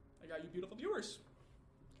 I got you beautiful viewers.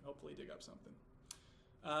 Can hopefully dig up something.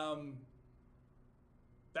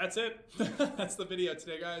 That's it. That's the video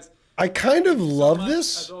today, guys. I kind of love much,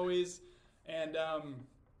 this. as always. And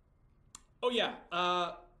oh yeah.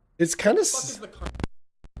 It's kind of... What the fuck is the card?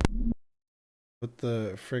 What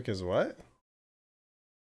the frick is what?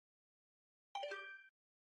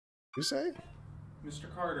 You say? Mr.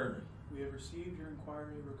 Carter, we have received your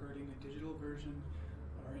inquiry regarding a digital version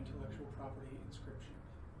of our intellectual property Inscryption.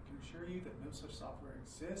 We can assure you that no such software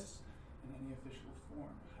exists in any official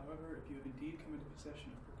form. However, if you have indeed come into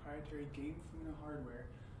possession of proprietary Game Funa hardware,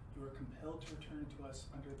 you are compelled to return it to us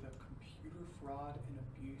under the Computer Fraud and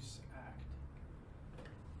Abuse Act.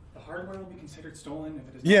 The hardware will be considered stolen if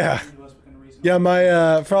it is not returned to us within a reasonable Yeah,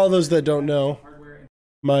 my for all those that don't know, hardware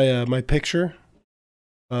my my picture.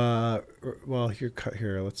 Well, here, cut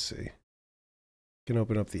here. Let's see. Can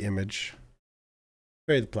open up the image.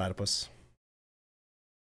 Very the platypus.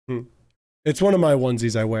 It's one of my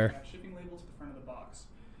onesies I wear. shipping label to the front of the box.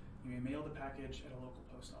 You may mail the package at a local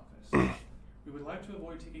post office. We would like to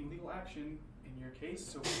avoid taking legal action in your case,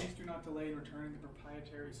 so please do not delay in returning the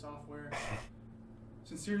proprietary software.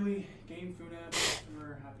 Sincerely, Game Funa,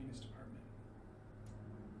 Customer Happiness Department.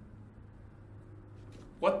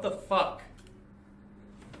 What the fuck?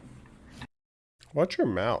 Watch your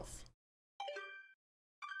mouth.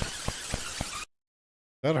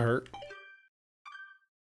 That hurt.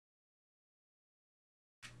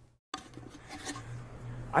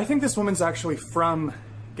 I think this woman's actually from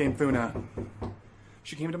Game Funa.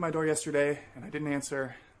 She came to my door yesterday, and I didn't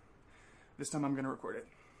answer. This time I'm gonna record it.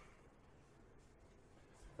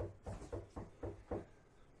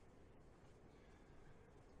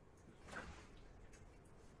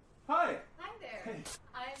 Hi! Hi there. Hey.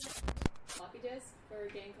 I'm floppy disk for a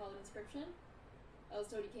game called Inscryption. I was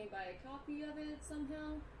told you came by a copy of it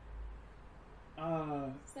somehow.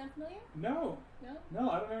 Sound familiar? No. No? No,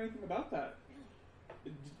 I don't know anything about that.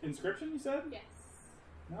 Really? Inscryption, you said? Yes.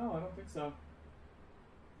 No, I don't think so.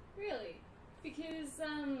 Really? Because,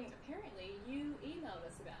 apparently you emailed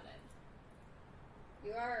us about it.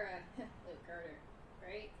 You are, Luke Carter,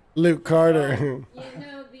 right? Luke Carter. You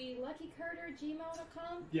know the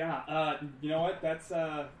luckycarter@gmail.com? Yeah, you know what? That's,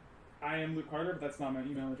 I am Luke Carter, but that's not my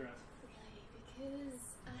email address. Really?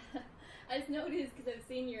 Because, I just noticed because I've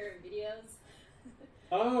seen your videos.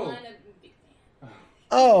 Oh! I'm a big fan.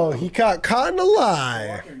 Oh, he got caught in a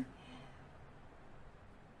lie.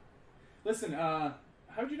 Listen,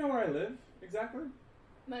 how'd you know where I live, exactly?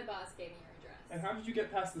 My boss gave me your address. And how did you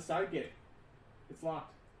get past the side gate? It's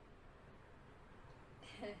locked.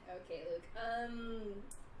 Okay, Luke.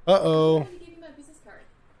 Uh-oh. I'm going to give you my business card.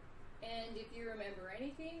 And if you remember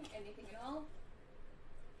anything at all,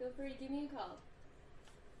 feel free to give me a call.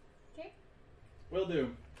 Okay? Will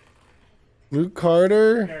do. Luke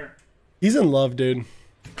Carter. There. He's in love, dude.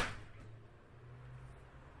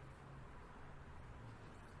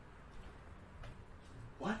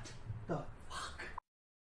 What the fuck?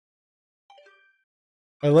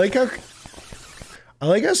 I like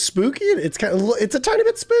how spooky it's it's a tiny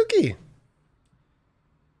bit spooky.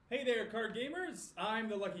 Hey there, card gamers! I'm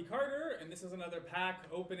the Lucky Carter, and this is another pack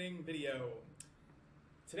opening video.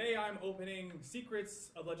 Today I'm opening Secrets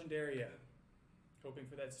of Legendaria. Hoping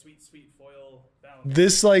for that sweet, sweet foil Valentine.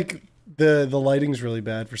 This, like, the lighting's really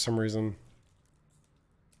bad for some reason.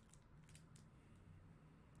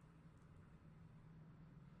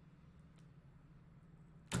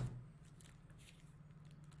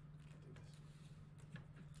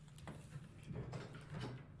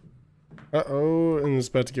 Uh-oh, and it's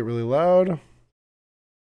about to get really loud.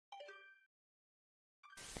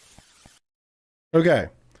 Okay.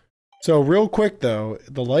 So real quick though,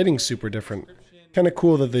 the lighting's super different. Kind of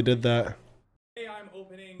cool that they did that.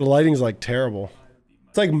 The lighting's like terrible.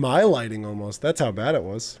 It's like my lighting almost. That's how bad it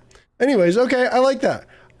was. Anyways, okay, I like that.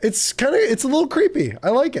 It's a little creepy. I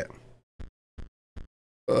like it.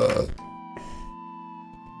 All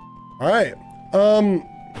right. I'm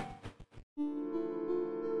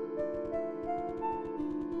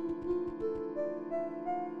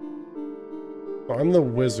the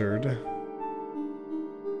wizard.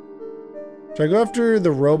 Should I go after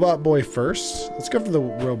the robot boy first? Let's go after the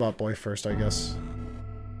robot boy first, I guess.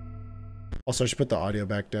 Also, I should put the audio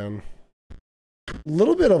back down. A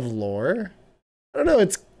little bit of lore. I don't know,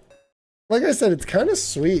 it's... Like I said, it's kind of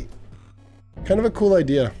sweet. Kind of a cool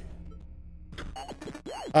idea.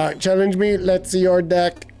 Challenge me, let's see your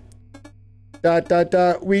deck.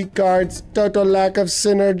 Weak cards, total lack of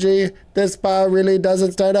synergy. This pile really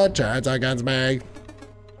doesn't stand a chance against me.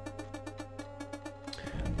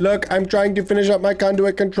 Look, I'm trying to finish up my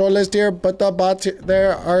conduit control list here, but the bots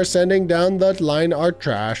there are sending down the line are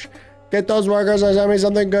trash. Get those workers or send me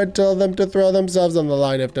something good, tell them to throw themselves on the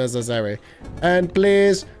line if necessary. And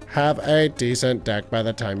please have a decent deck by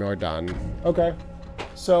the time you're done. Okay.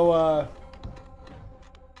 So,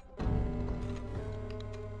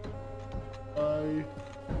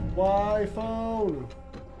 Why phone?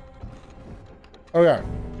 Okay.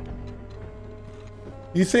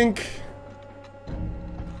 You think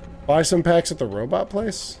buy some packs at the robot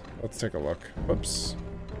place? Let's take a look. Whoops.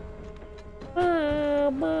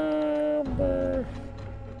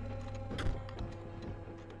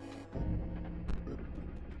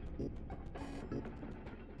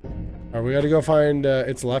 Alright, we gotta go find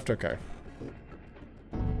it's left, okay.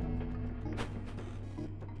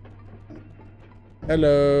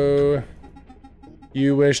 Hello.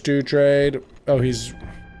 You wish to trade? Oh, he's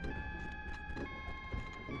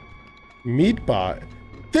Meatbot.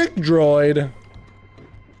 Thick droid.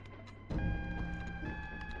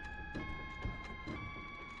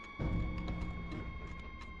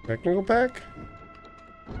 Technical pack?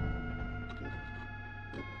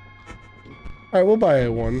 Alright, we'll buy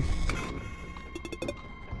one.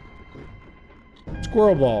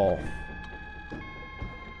 Squirrel ball.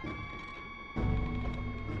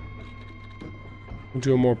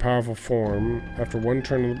 Into a more powerful form after one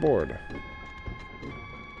turn of the board.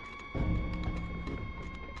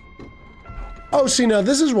 Oh, see, now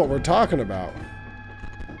this is what we're talking about.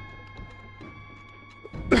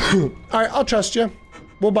 Alright, I'll trust you.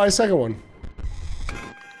 We'll buy a second one.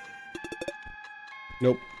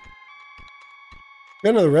 Nope.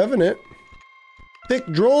 Got another Revenant. Thick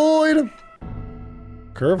droid.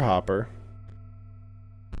 Curve hopper.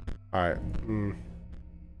 Alright.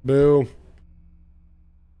 Boo.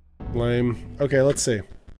 Lame. Okay, let's see.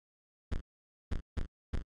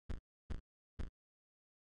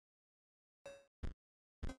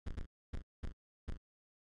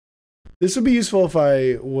 This would be useful if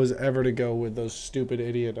I was ever to go with those stupid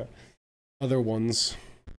idiot other ones.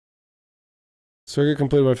 Circuit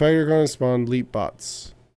completed by factory going to spawn leap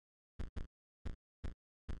bots.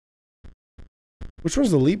 Which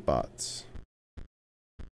one's the leap bots?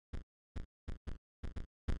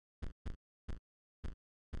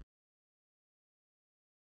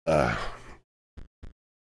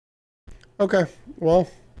 Okay, well.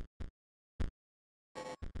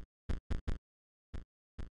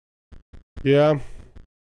 Yeah.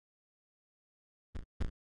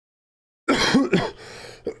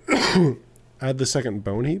 Add the second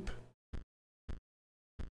bone heap.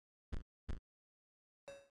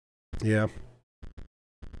 Yeah.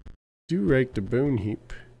 Do rake the bone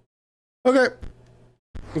heap. Okay.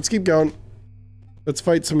 Let's keep going. Let's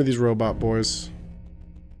fight some of these robot boys.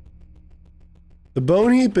 The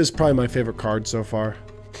bone heap is probably my favorite card so far.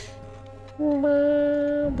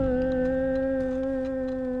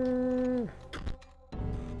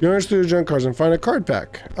 You rush through the junk cards and find a card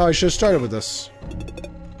pack. Oh, I should have started with this.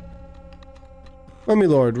 Mummy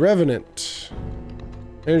Lord, Revenant.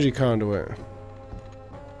 Energy Conduit.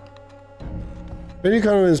 Energy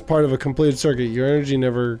Conduit is part of a completed circuit. Your energy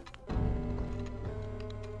never...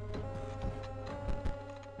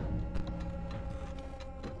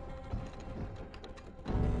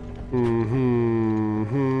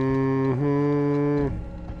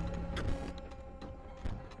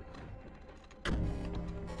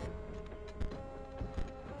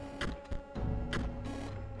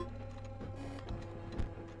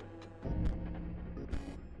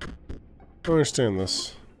 I don't understand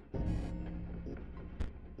this.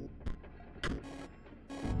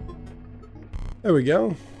 There we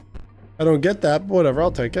go. I don't get that, but whatever,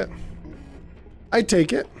 I'll take it. I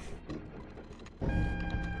take it.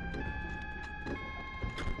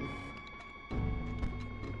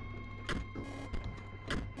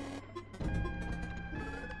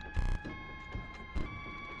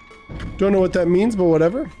 Don't know what that means, but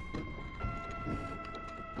whatever.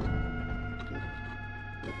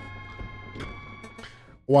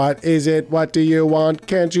 What is it? What do you want?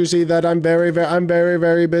 Can't you see that I'm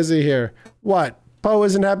very busy here? What? Poe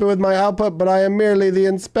isn't happy with my output, but I am merely the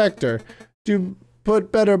inspector. To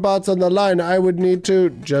put better bots on the line, I would need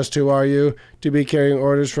to... Just who are you? To be carrying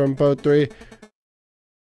orders from Poe 3?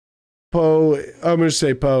 Poe... I'm gonna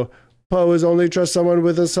say Poe. Poe is only trust someone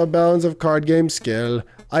with a sub-balance of card game skill.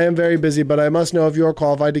 I am very busy, but I must know if you are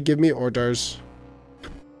qualified to give me orders.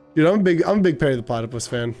 Dude, I'm a big Perry the Platypus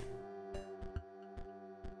fan.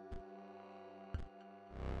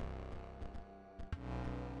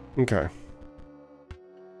 Okay.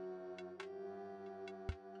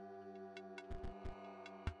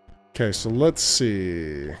 Okay, so let's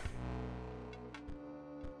see.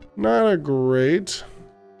 Not a great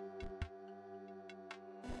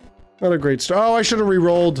start. Oh, I should have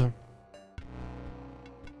re-rolled.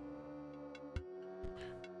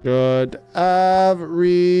 Should have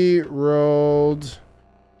re-rolled.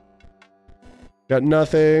 Got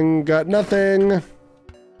nothing. Got nothing.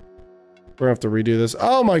 We're gonna have to redo this.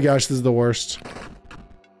 Oh my gosh, this is the worst.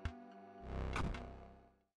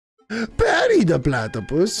 Perry the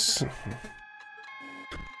Platypus.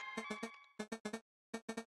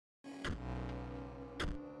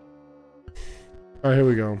 Alright, here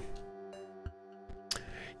we go.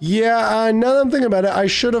 Yeah, now that I'm thinking about it, I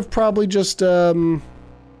should have probably just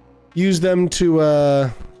used them to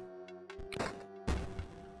I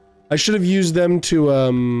should have used them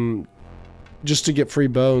to just to get free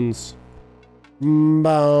bones.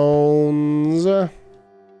 Bones.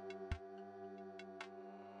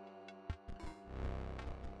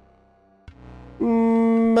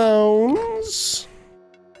 Bones.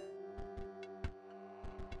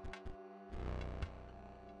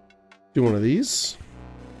 Do one of these.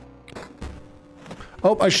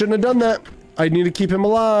 Oh, I shouldn't have done that. I need to keep him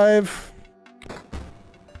alive.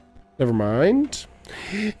 Never mind.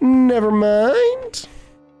 Never mind.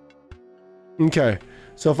 Okay.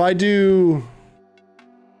 So if I do...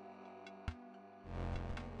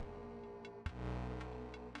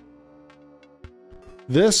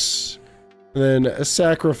 this, and then a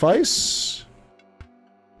sacrifice.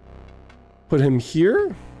 Put him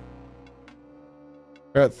here.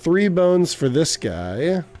 Got 3 bones for this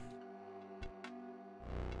guy.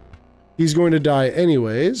 He's going to die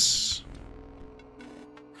anyways.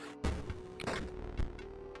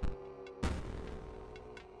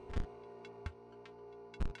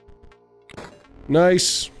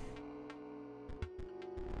 Nice.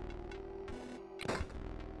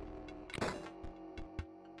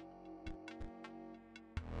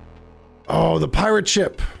 Oh, the pirate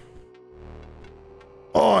ship.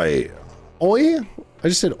 Oi. Oi? I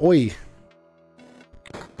just said oi.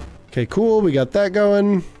 Okay, cool. We got that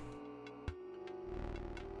going.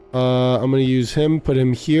 I'm gonna use him, put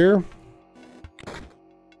him here.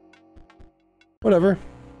 Whatever.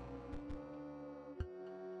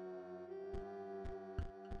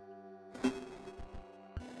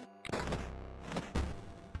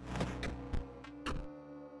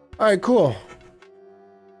 Alright, cool.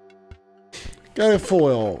 Got a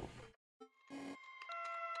foil.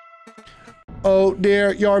 Oh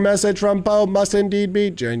dear, your message from Poe must indeed be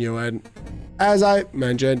genuine. As I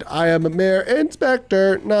mentioned, I am a mere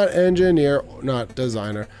inspector, not engineer, not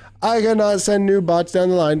designer. I cannot send new bots down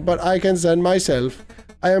the line, but I can send myself.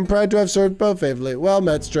 I am proud to have served Poe faithfully. Well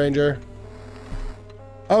met, stranger.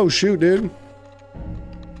 Oh shoot, dude.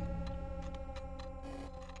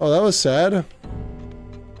 Oh, that was sad.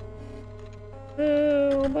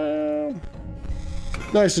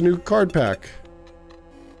 Nice, a new card pack.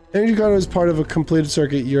 Energy card is part of a completed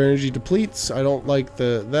circuit. Your energy depletes. I don't like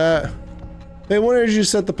that. Pay 1 energy to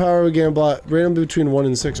set the power of a game block randomly between 1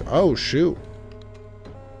 and 6. Oh, shoot.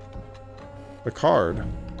 The card.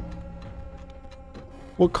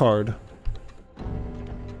 What card?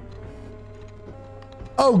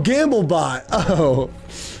 Oh, Gamblebot. Oh.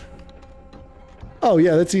 Oh,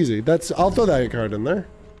 yeah, that's easy. I'll throw that card in there.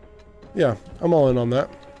 Yeah, I'm all in on that.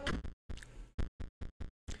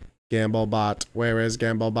 Gamblebot. Where is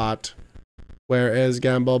Gamblebot? Where is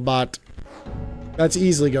Gamblebot? That's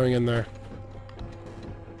easily going in there.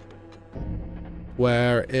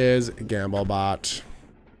 Where is Gamblebot?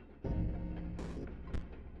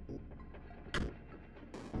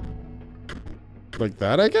 Like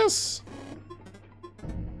that, I guess?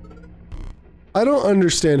 I don't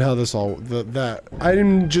understand how this all... that... I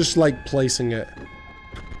didn't just like placing it.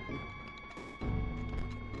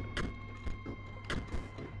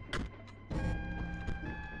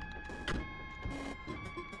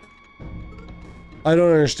 I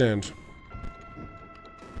don't understand.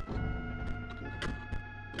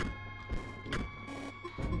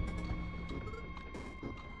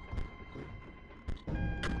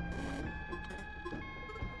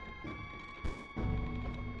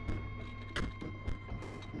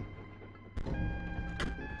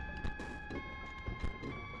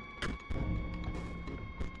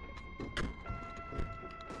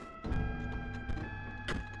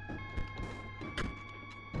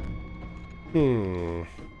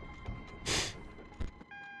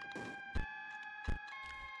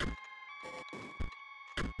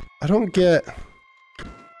 I don't get...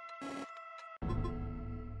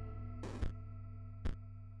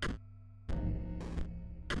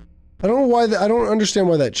 I don't know why I don't understand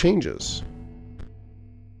why that changes.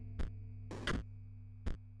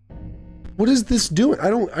 What is this doing?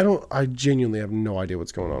 I genuinely have no idea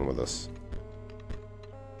what's going on with this.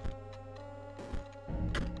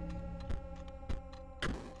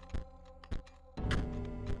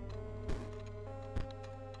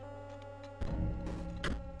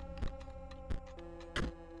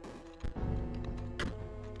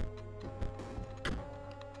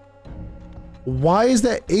 Why is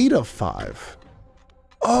that 8 of 5?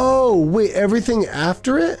 Oh, wait, everything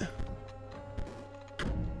after it?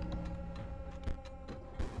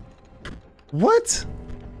 What?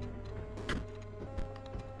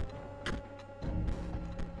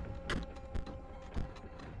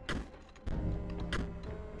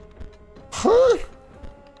 Huh?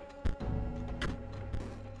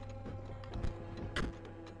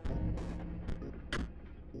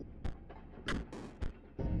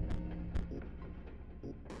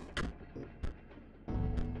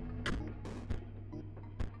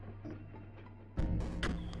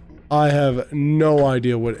 I have no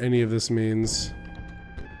idea what any of this means.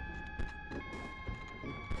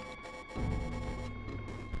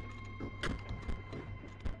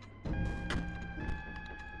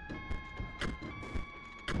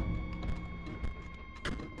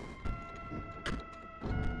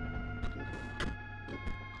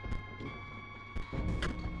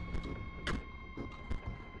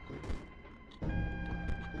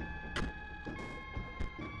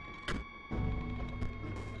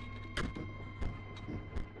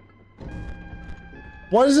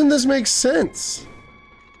 Why doesn't this make sense?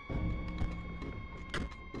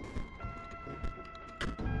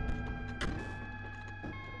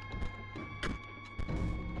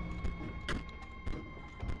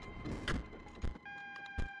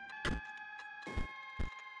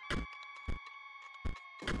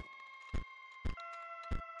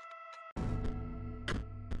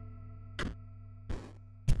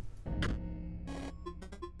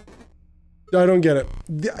 I don't get it.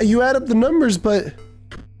 You add up the numbers, but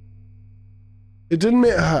it didn't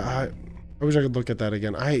make... I wish I could look at that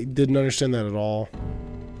again. I didn't understand that at all.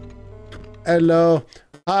 Hello.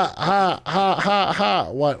 Ha, ha, ha, ha,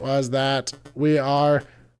 ha. What was that?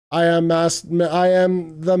 I am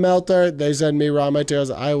the melter. They send me raw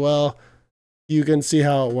materials. I will. You can see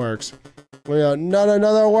how it works. Not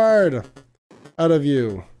another word out of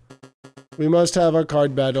you. We must have a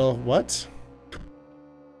card battle. What?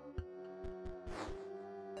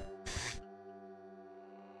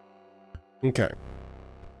 Okay.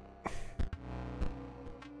 I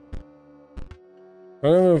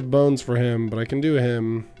don't have enough bones for him, but I can do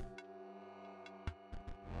him.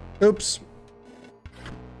 Oops.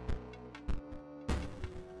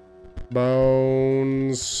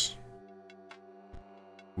 Bones.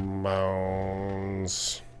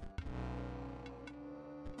 Bones.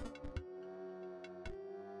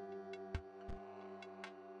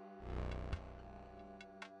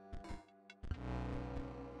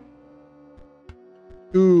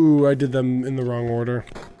 Ooh, I did them in the wrong order.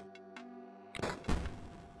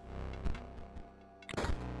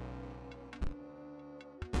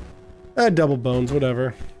 Double bones,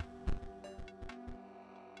 whatever.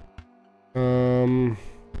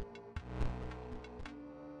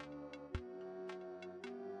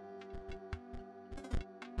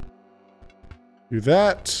 Do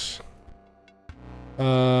that.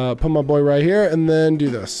 Put my boy right here, and then do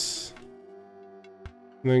this.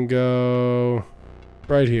 And then go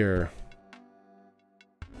right here.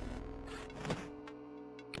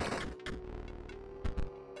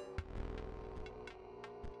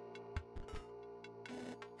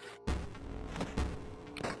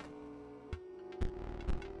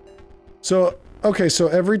 So, okay, so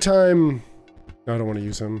every time... No, I don't want to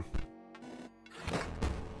use him.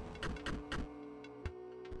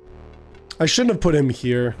 I shouldn't have put him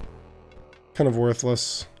here. Kind of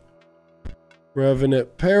worthless.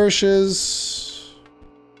 Revenant perishes.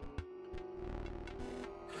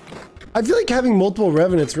 I feel like having multiple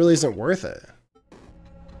revenants really isn't worth it.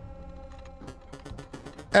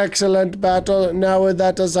 Excellent battle. Now with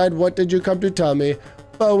that aside, what did you come to tell me?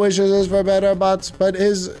 Bo wishes is for better bots, but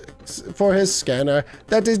for his scanner.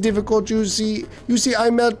 That is difficult, you see. You see, I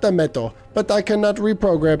melt the metal, but I cannot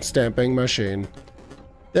reprogram stamping machine.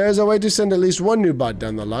 There is a way to send at least one new bot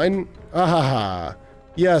down the line. Ahaha.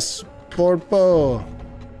 Yes, poor Bo.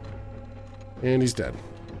 And he's dead.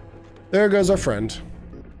 There goes our friend.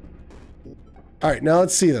 Alright, now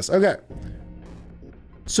let's see this. Okay.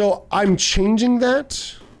 So I'm changing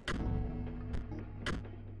that.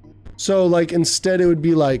 So like instead it would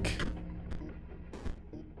be like...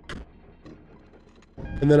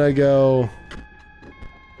 And then I go...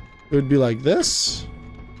 It would be like this.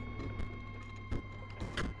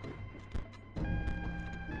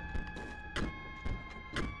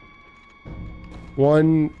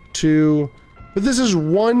 One, two, but this is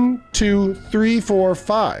 1, 2, 3, 4,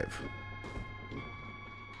 5.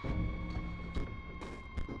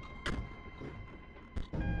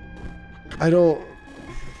 I don't...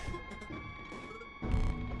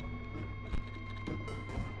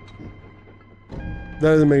 That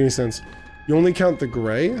doesn't make any sense. You only count the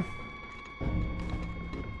gray?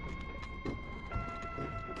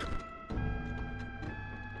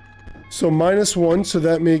 So -1, so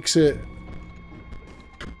that makes it...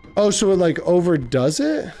 Oh, so it like overdoes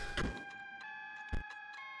it?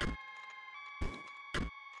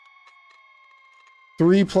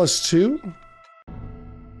 Three plus 2?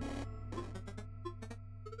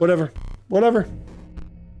 Whatever. Whatever.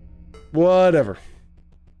 Whatever.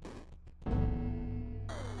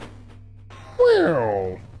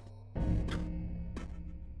 Wow.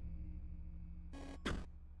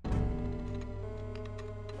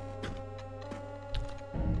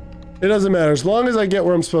 It doesn't matter, as long as I get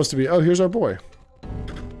where I'm supposed to be. Oh, here's our boy.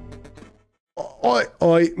 Oi,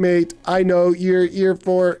 oi, mate. I know you're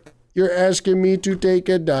asking me to take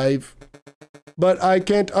a dive. But I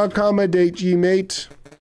can't accommodate ye, mate.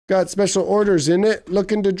 Got special orders in it,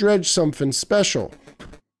 looking to dredge something special.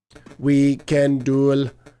 We can duel.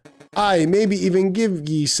 I maybe even give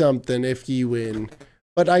ye something if ye win.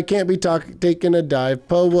 But I can't be taking a dive.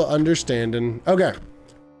 Poe will understandin'. Okay.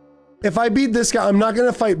 If I beat this guy, I'm not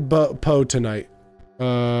gonna fight Poe tonight.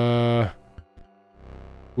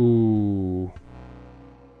 Ooh.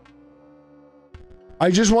 I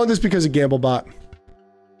just want this because of Gamblebot.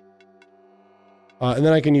 And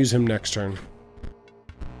then I can use him next turn.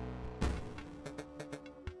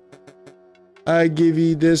 I give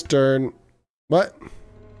you this turn. What?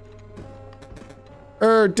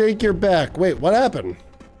 Take your back. Wait, what happened?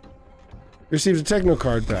 Received a techno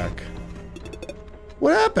card back.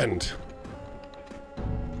 What happened?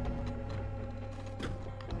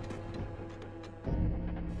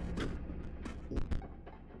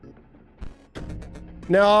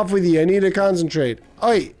 Now off with you. I need to concentrate.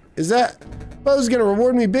 Oi, is that... Bo's gonna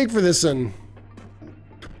reward me big for this one.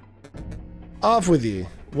 Off with you.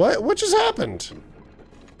 What? What just happened?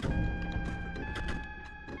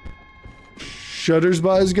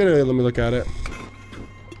 Shuttersbot is good. Let me look at it.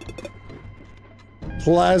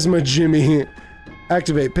 Plasma Jimmy.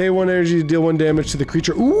 Activate. Pay 1 energy to deal 1 damage to the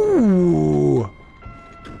creature. Ooh.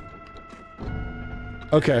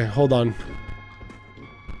 Okay, hold on.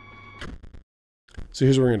 So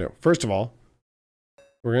here's what we're gonna do. First of all,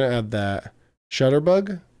 we're gonna add that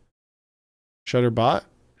Shutterbug. Shutterbot.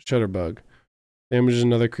 Shutterbug. Damages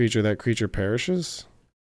another creature. That creature perishes.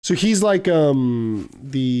 So he's like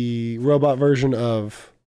the robot version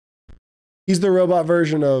of... He's the robot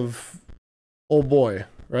version of old boy,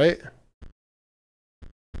 right?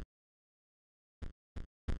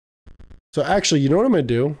 So actually, you know what I'm gonna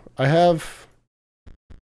do? I have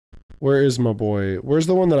Where is my boy? Where's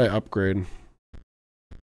the one that I upgrade?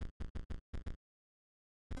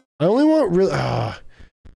 I only want really...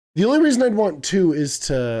 the only reason I'd want 2 is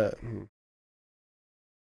to...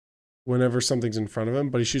 Whenever something's in front of him,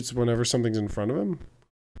 but he shoots whenever something's in front of him?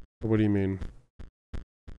 Or what do you mean?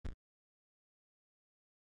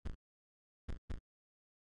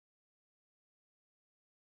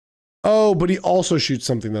 Oh, but he also shoots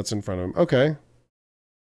something that's in front of him. Okay.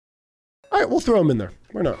 Alright, we'll throw him in there.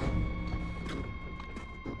 Why not?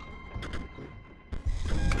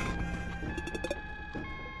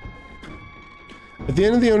 At the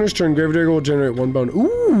end of the owner's turn, Gravedigger will generate 1 bone.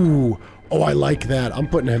 Ooh! Oh, I like that. I'm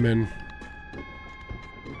putting him in.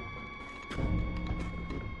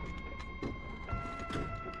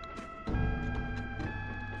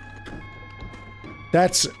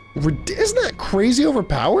 That's... Isn't that crazy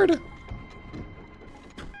overpowered?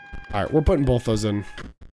 Alright, we're putting both those in.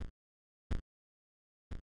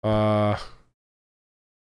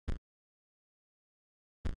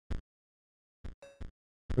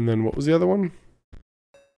 And then what was the other one?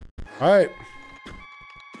 Alright.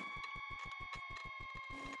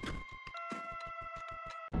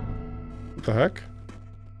 What the heck?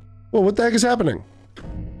 Whoa, what the heck is happening?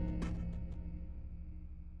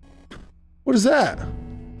 What is that?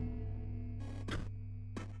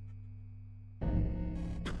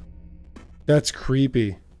 That's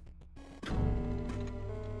creepy.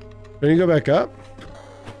 Can you go back up?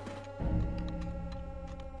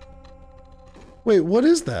 Wait, what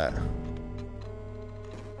is that?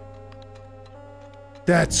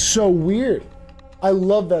 That's so weird. I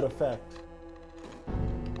love that effect.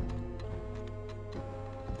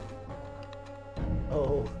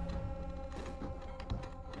 Oh.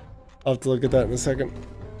 I'll have to look at that in a second.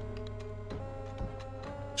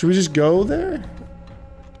 Should we just go there?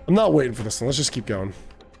 I'm not waiting for this one. Let's just keep going.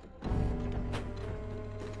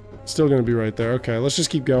 Still gonna be right there. Okay, let's just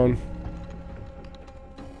keep going.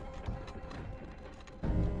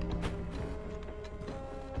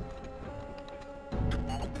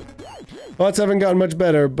 Lots haven't gotten much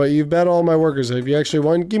better, but you've bet all my workers. Have you actually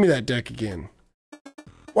won? Give me that deck again.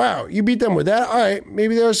 Wow, you beat them with that? Alright,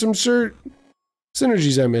 maybe there are some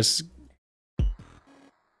synergies I miss.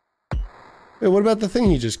 Wait, what about the thing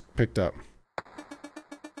he just picked up?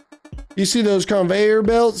 You see those conveyor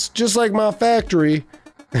belts? Just like my factory.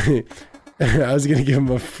 I was gonna give him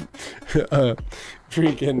a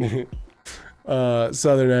freaking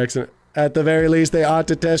southern accent. At the very least, they ought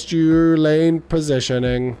to test your lane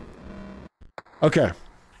positioning. Okay.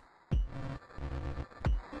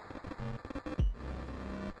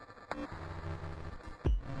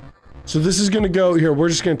 So this is gonna go here. We're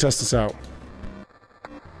just gonna test this out.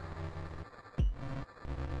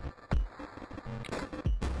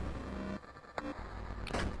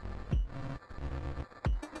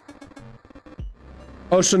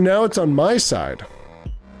 Oh, so now it's on my side.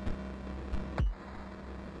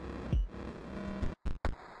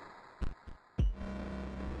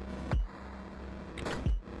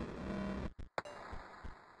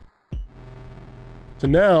 So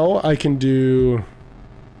now I can do...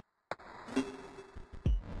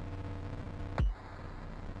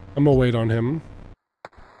 I'm gonna wait on him.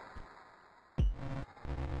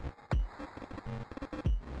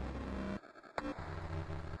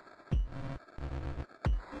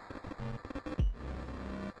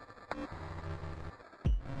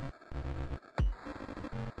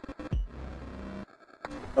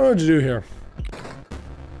 I don't know what to do here.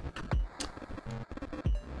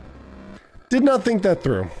 Did not think that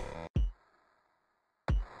through.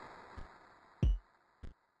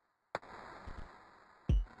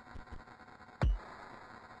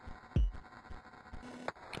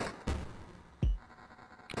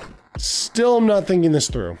 Still am not thinking this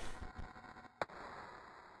through.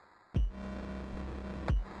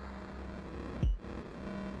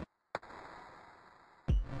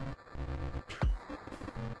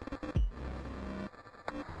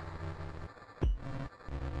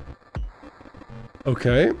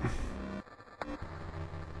 Okay.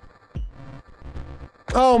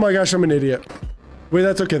 Oh my gosh, I'm an idiot. Wait,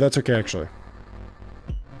 that's okay actually.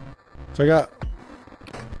 So I got...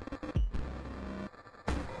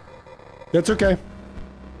 That's okay.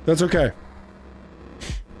 That's okay.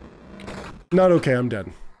 Not okay, I'm dead.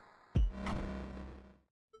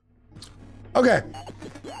 Okay.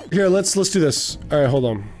 Here, let's do this. Alright, hold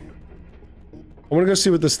on. I wanna go see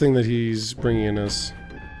what this thing that he's bringing in is.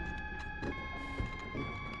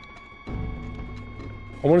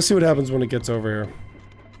 I want to see what happens when it gets over here.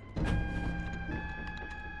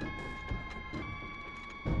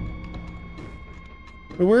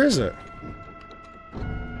 Wait, where is it?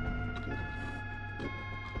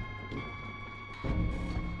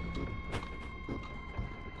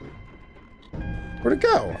 Where'd it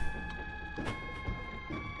go?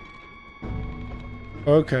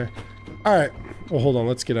 Okay. All right. Well, hold on.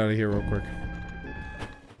 Let's get out of here real quick.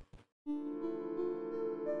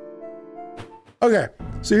 Okay.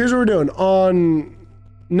 So here's what we're doing. On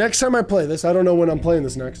next time I play this, I don't know when I'm playing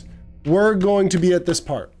this next. We're going to be at this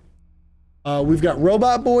part. We've got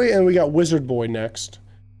Robot Boy and we got Wizard Boy next.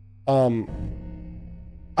 I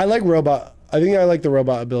like Robot. I think I like the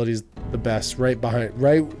robot abilities the best, right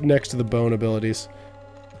next to the bone abilities.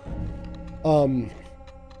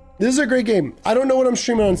 This is a great game. I don't know what I'm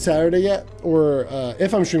streaming on Saturday yet, or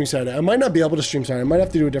if I'm streaming Saturday. I might not be able to stream Saturday. I might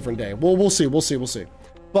have to do a different day. Well, we'll see.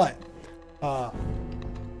 But I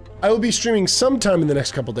will be streaming sometime in the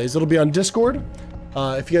next couple days. It'll be on Discord.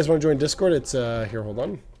 If you guys want to join Discord, it's here. Hold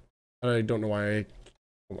on. I don't know why.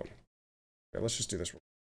 Hold on. Okay, let's just do this.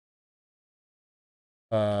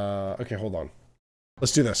 Okay, hold on.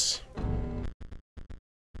 Let's do this.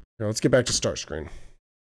 Here, let's get back to start screen.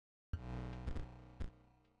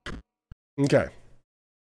 Okay.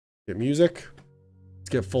 Get music. Let's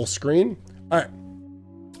get full screen. All right.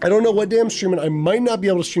 I don't know what day I'm streaming. I might not be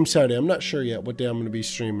able to stream Saturday. I'm not sure yet what day I'm going to be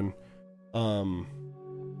streaming. I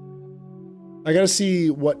got to see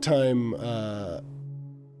what time.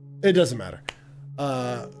 It doesn't matter.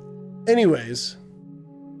 Anyways.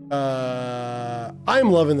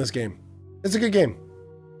 I'm loving this game. It's a good game.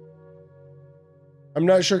 I'm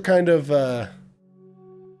not sure kind of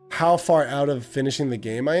how far out of finishing the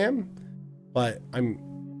game I am, but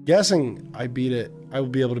I'm guessing I beat it. I will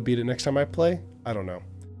be able to beat it next time I play. I don't know.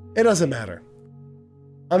 It doesn't matter.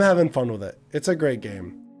 I'm having fun with it. It's a great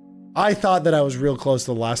game. I thought that I was real close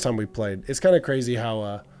to the last time we played. It's kind of crazy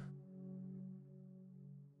how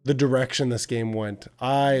the direction this game went.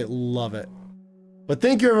 I love it. But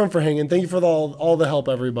thank you everyone for hanging. Thank you for all the help,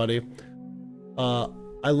 everybody. I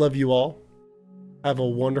love you all. Have a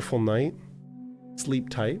wonderful night. Sleep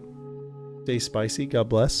tight. Stay spicy. God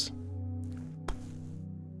bless.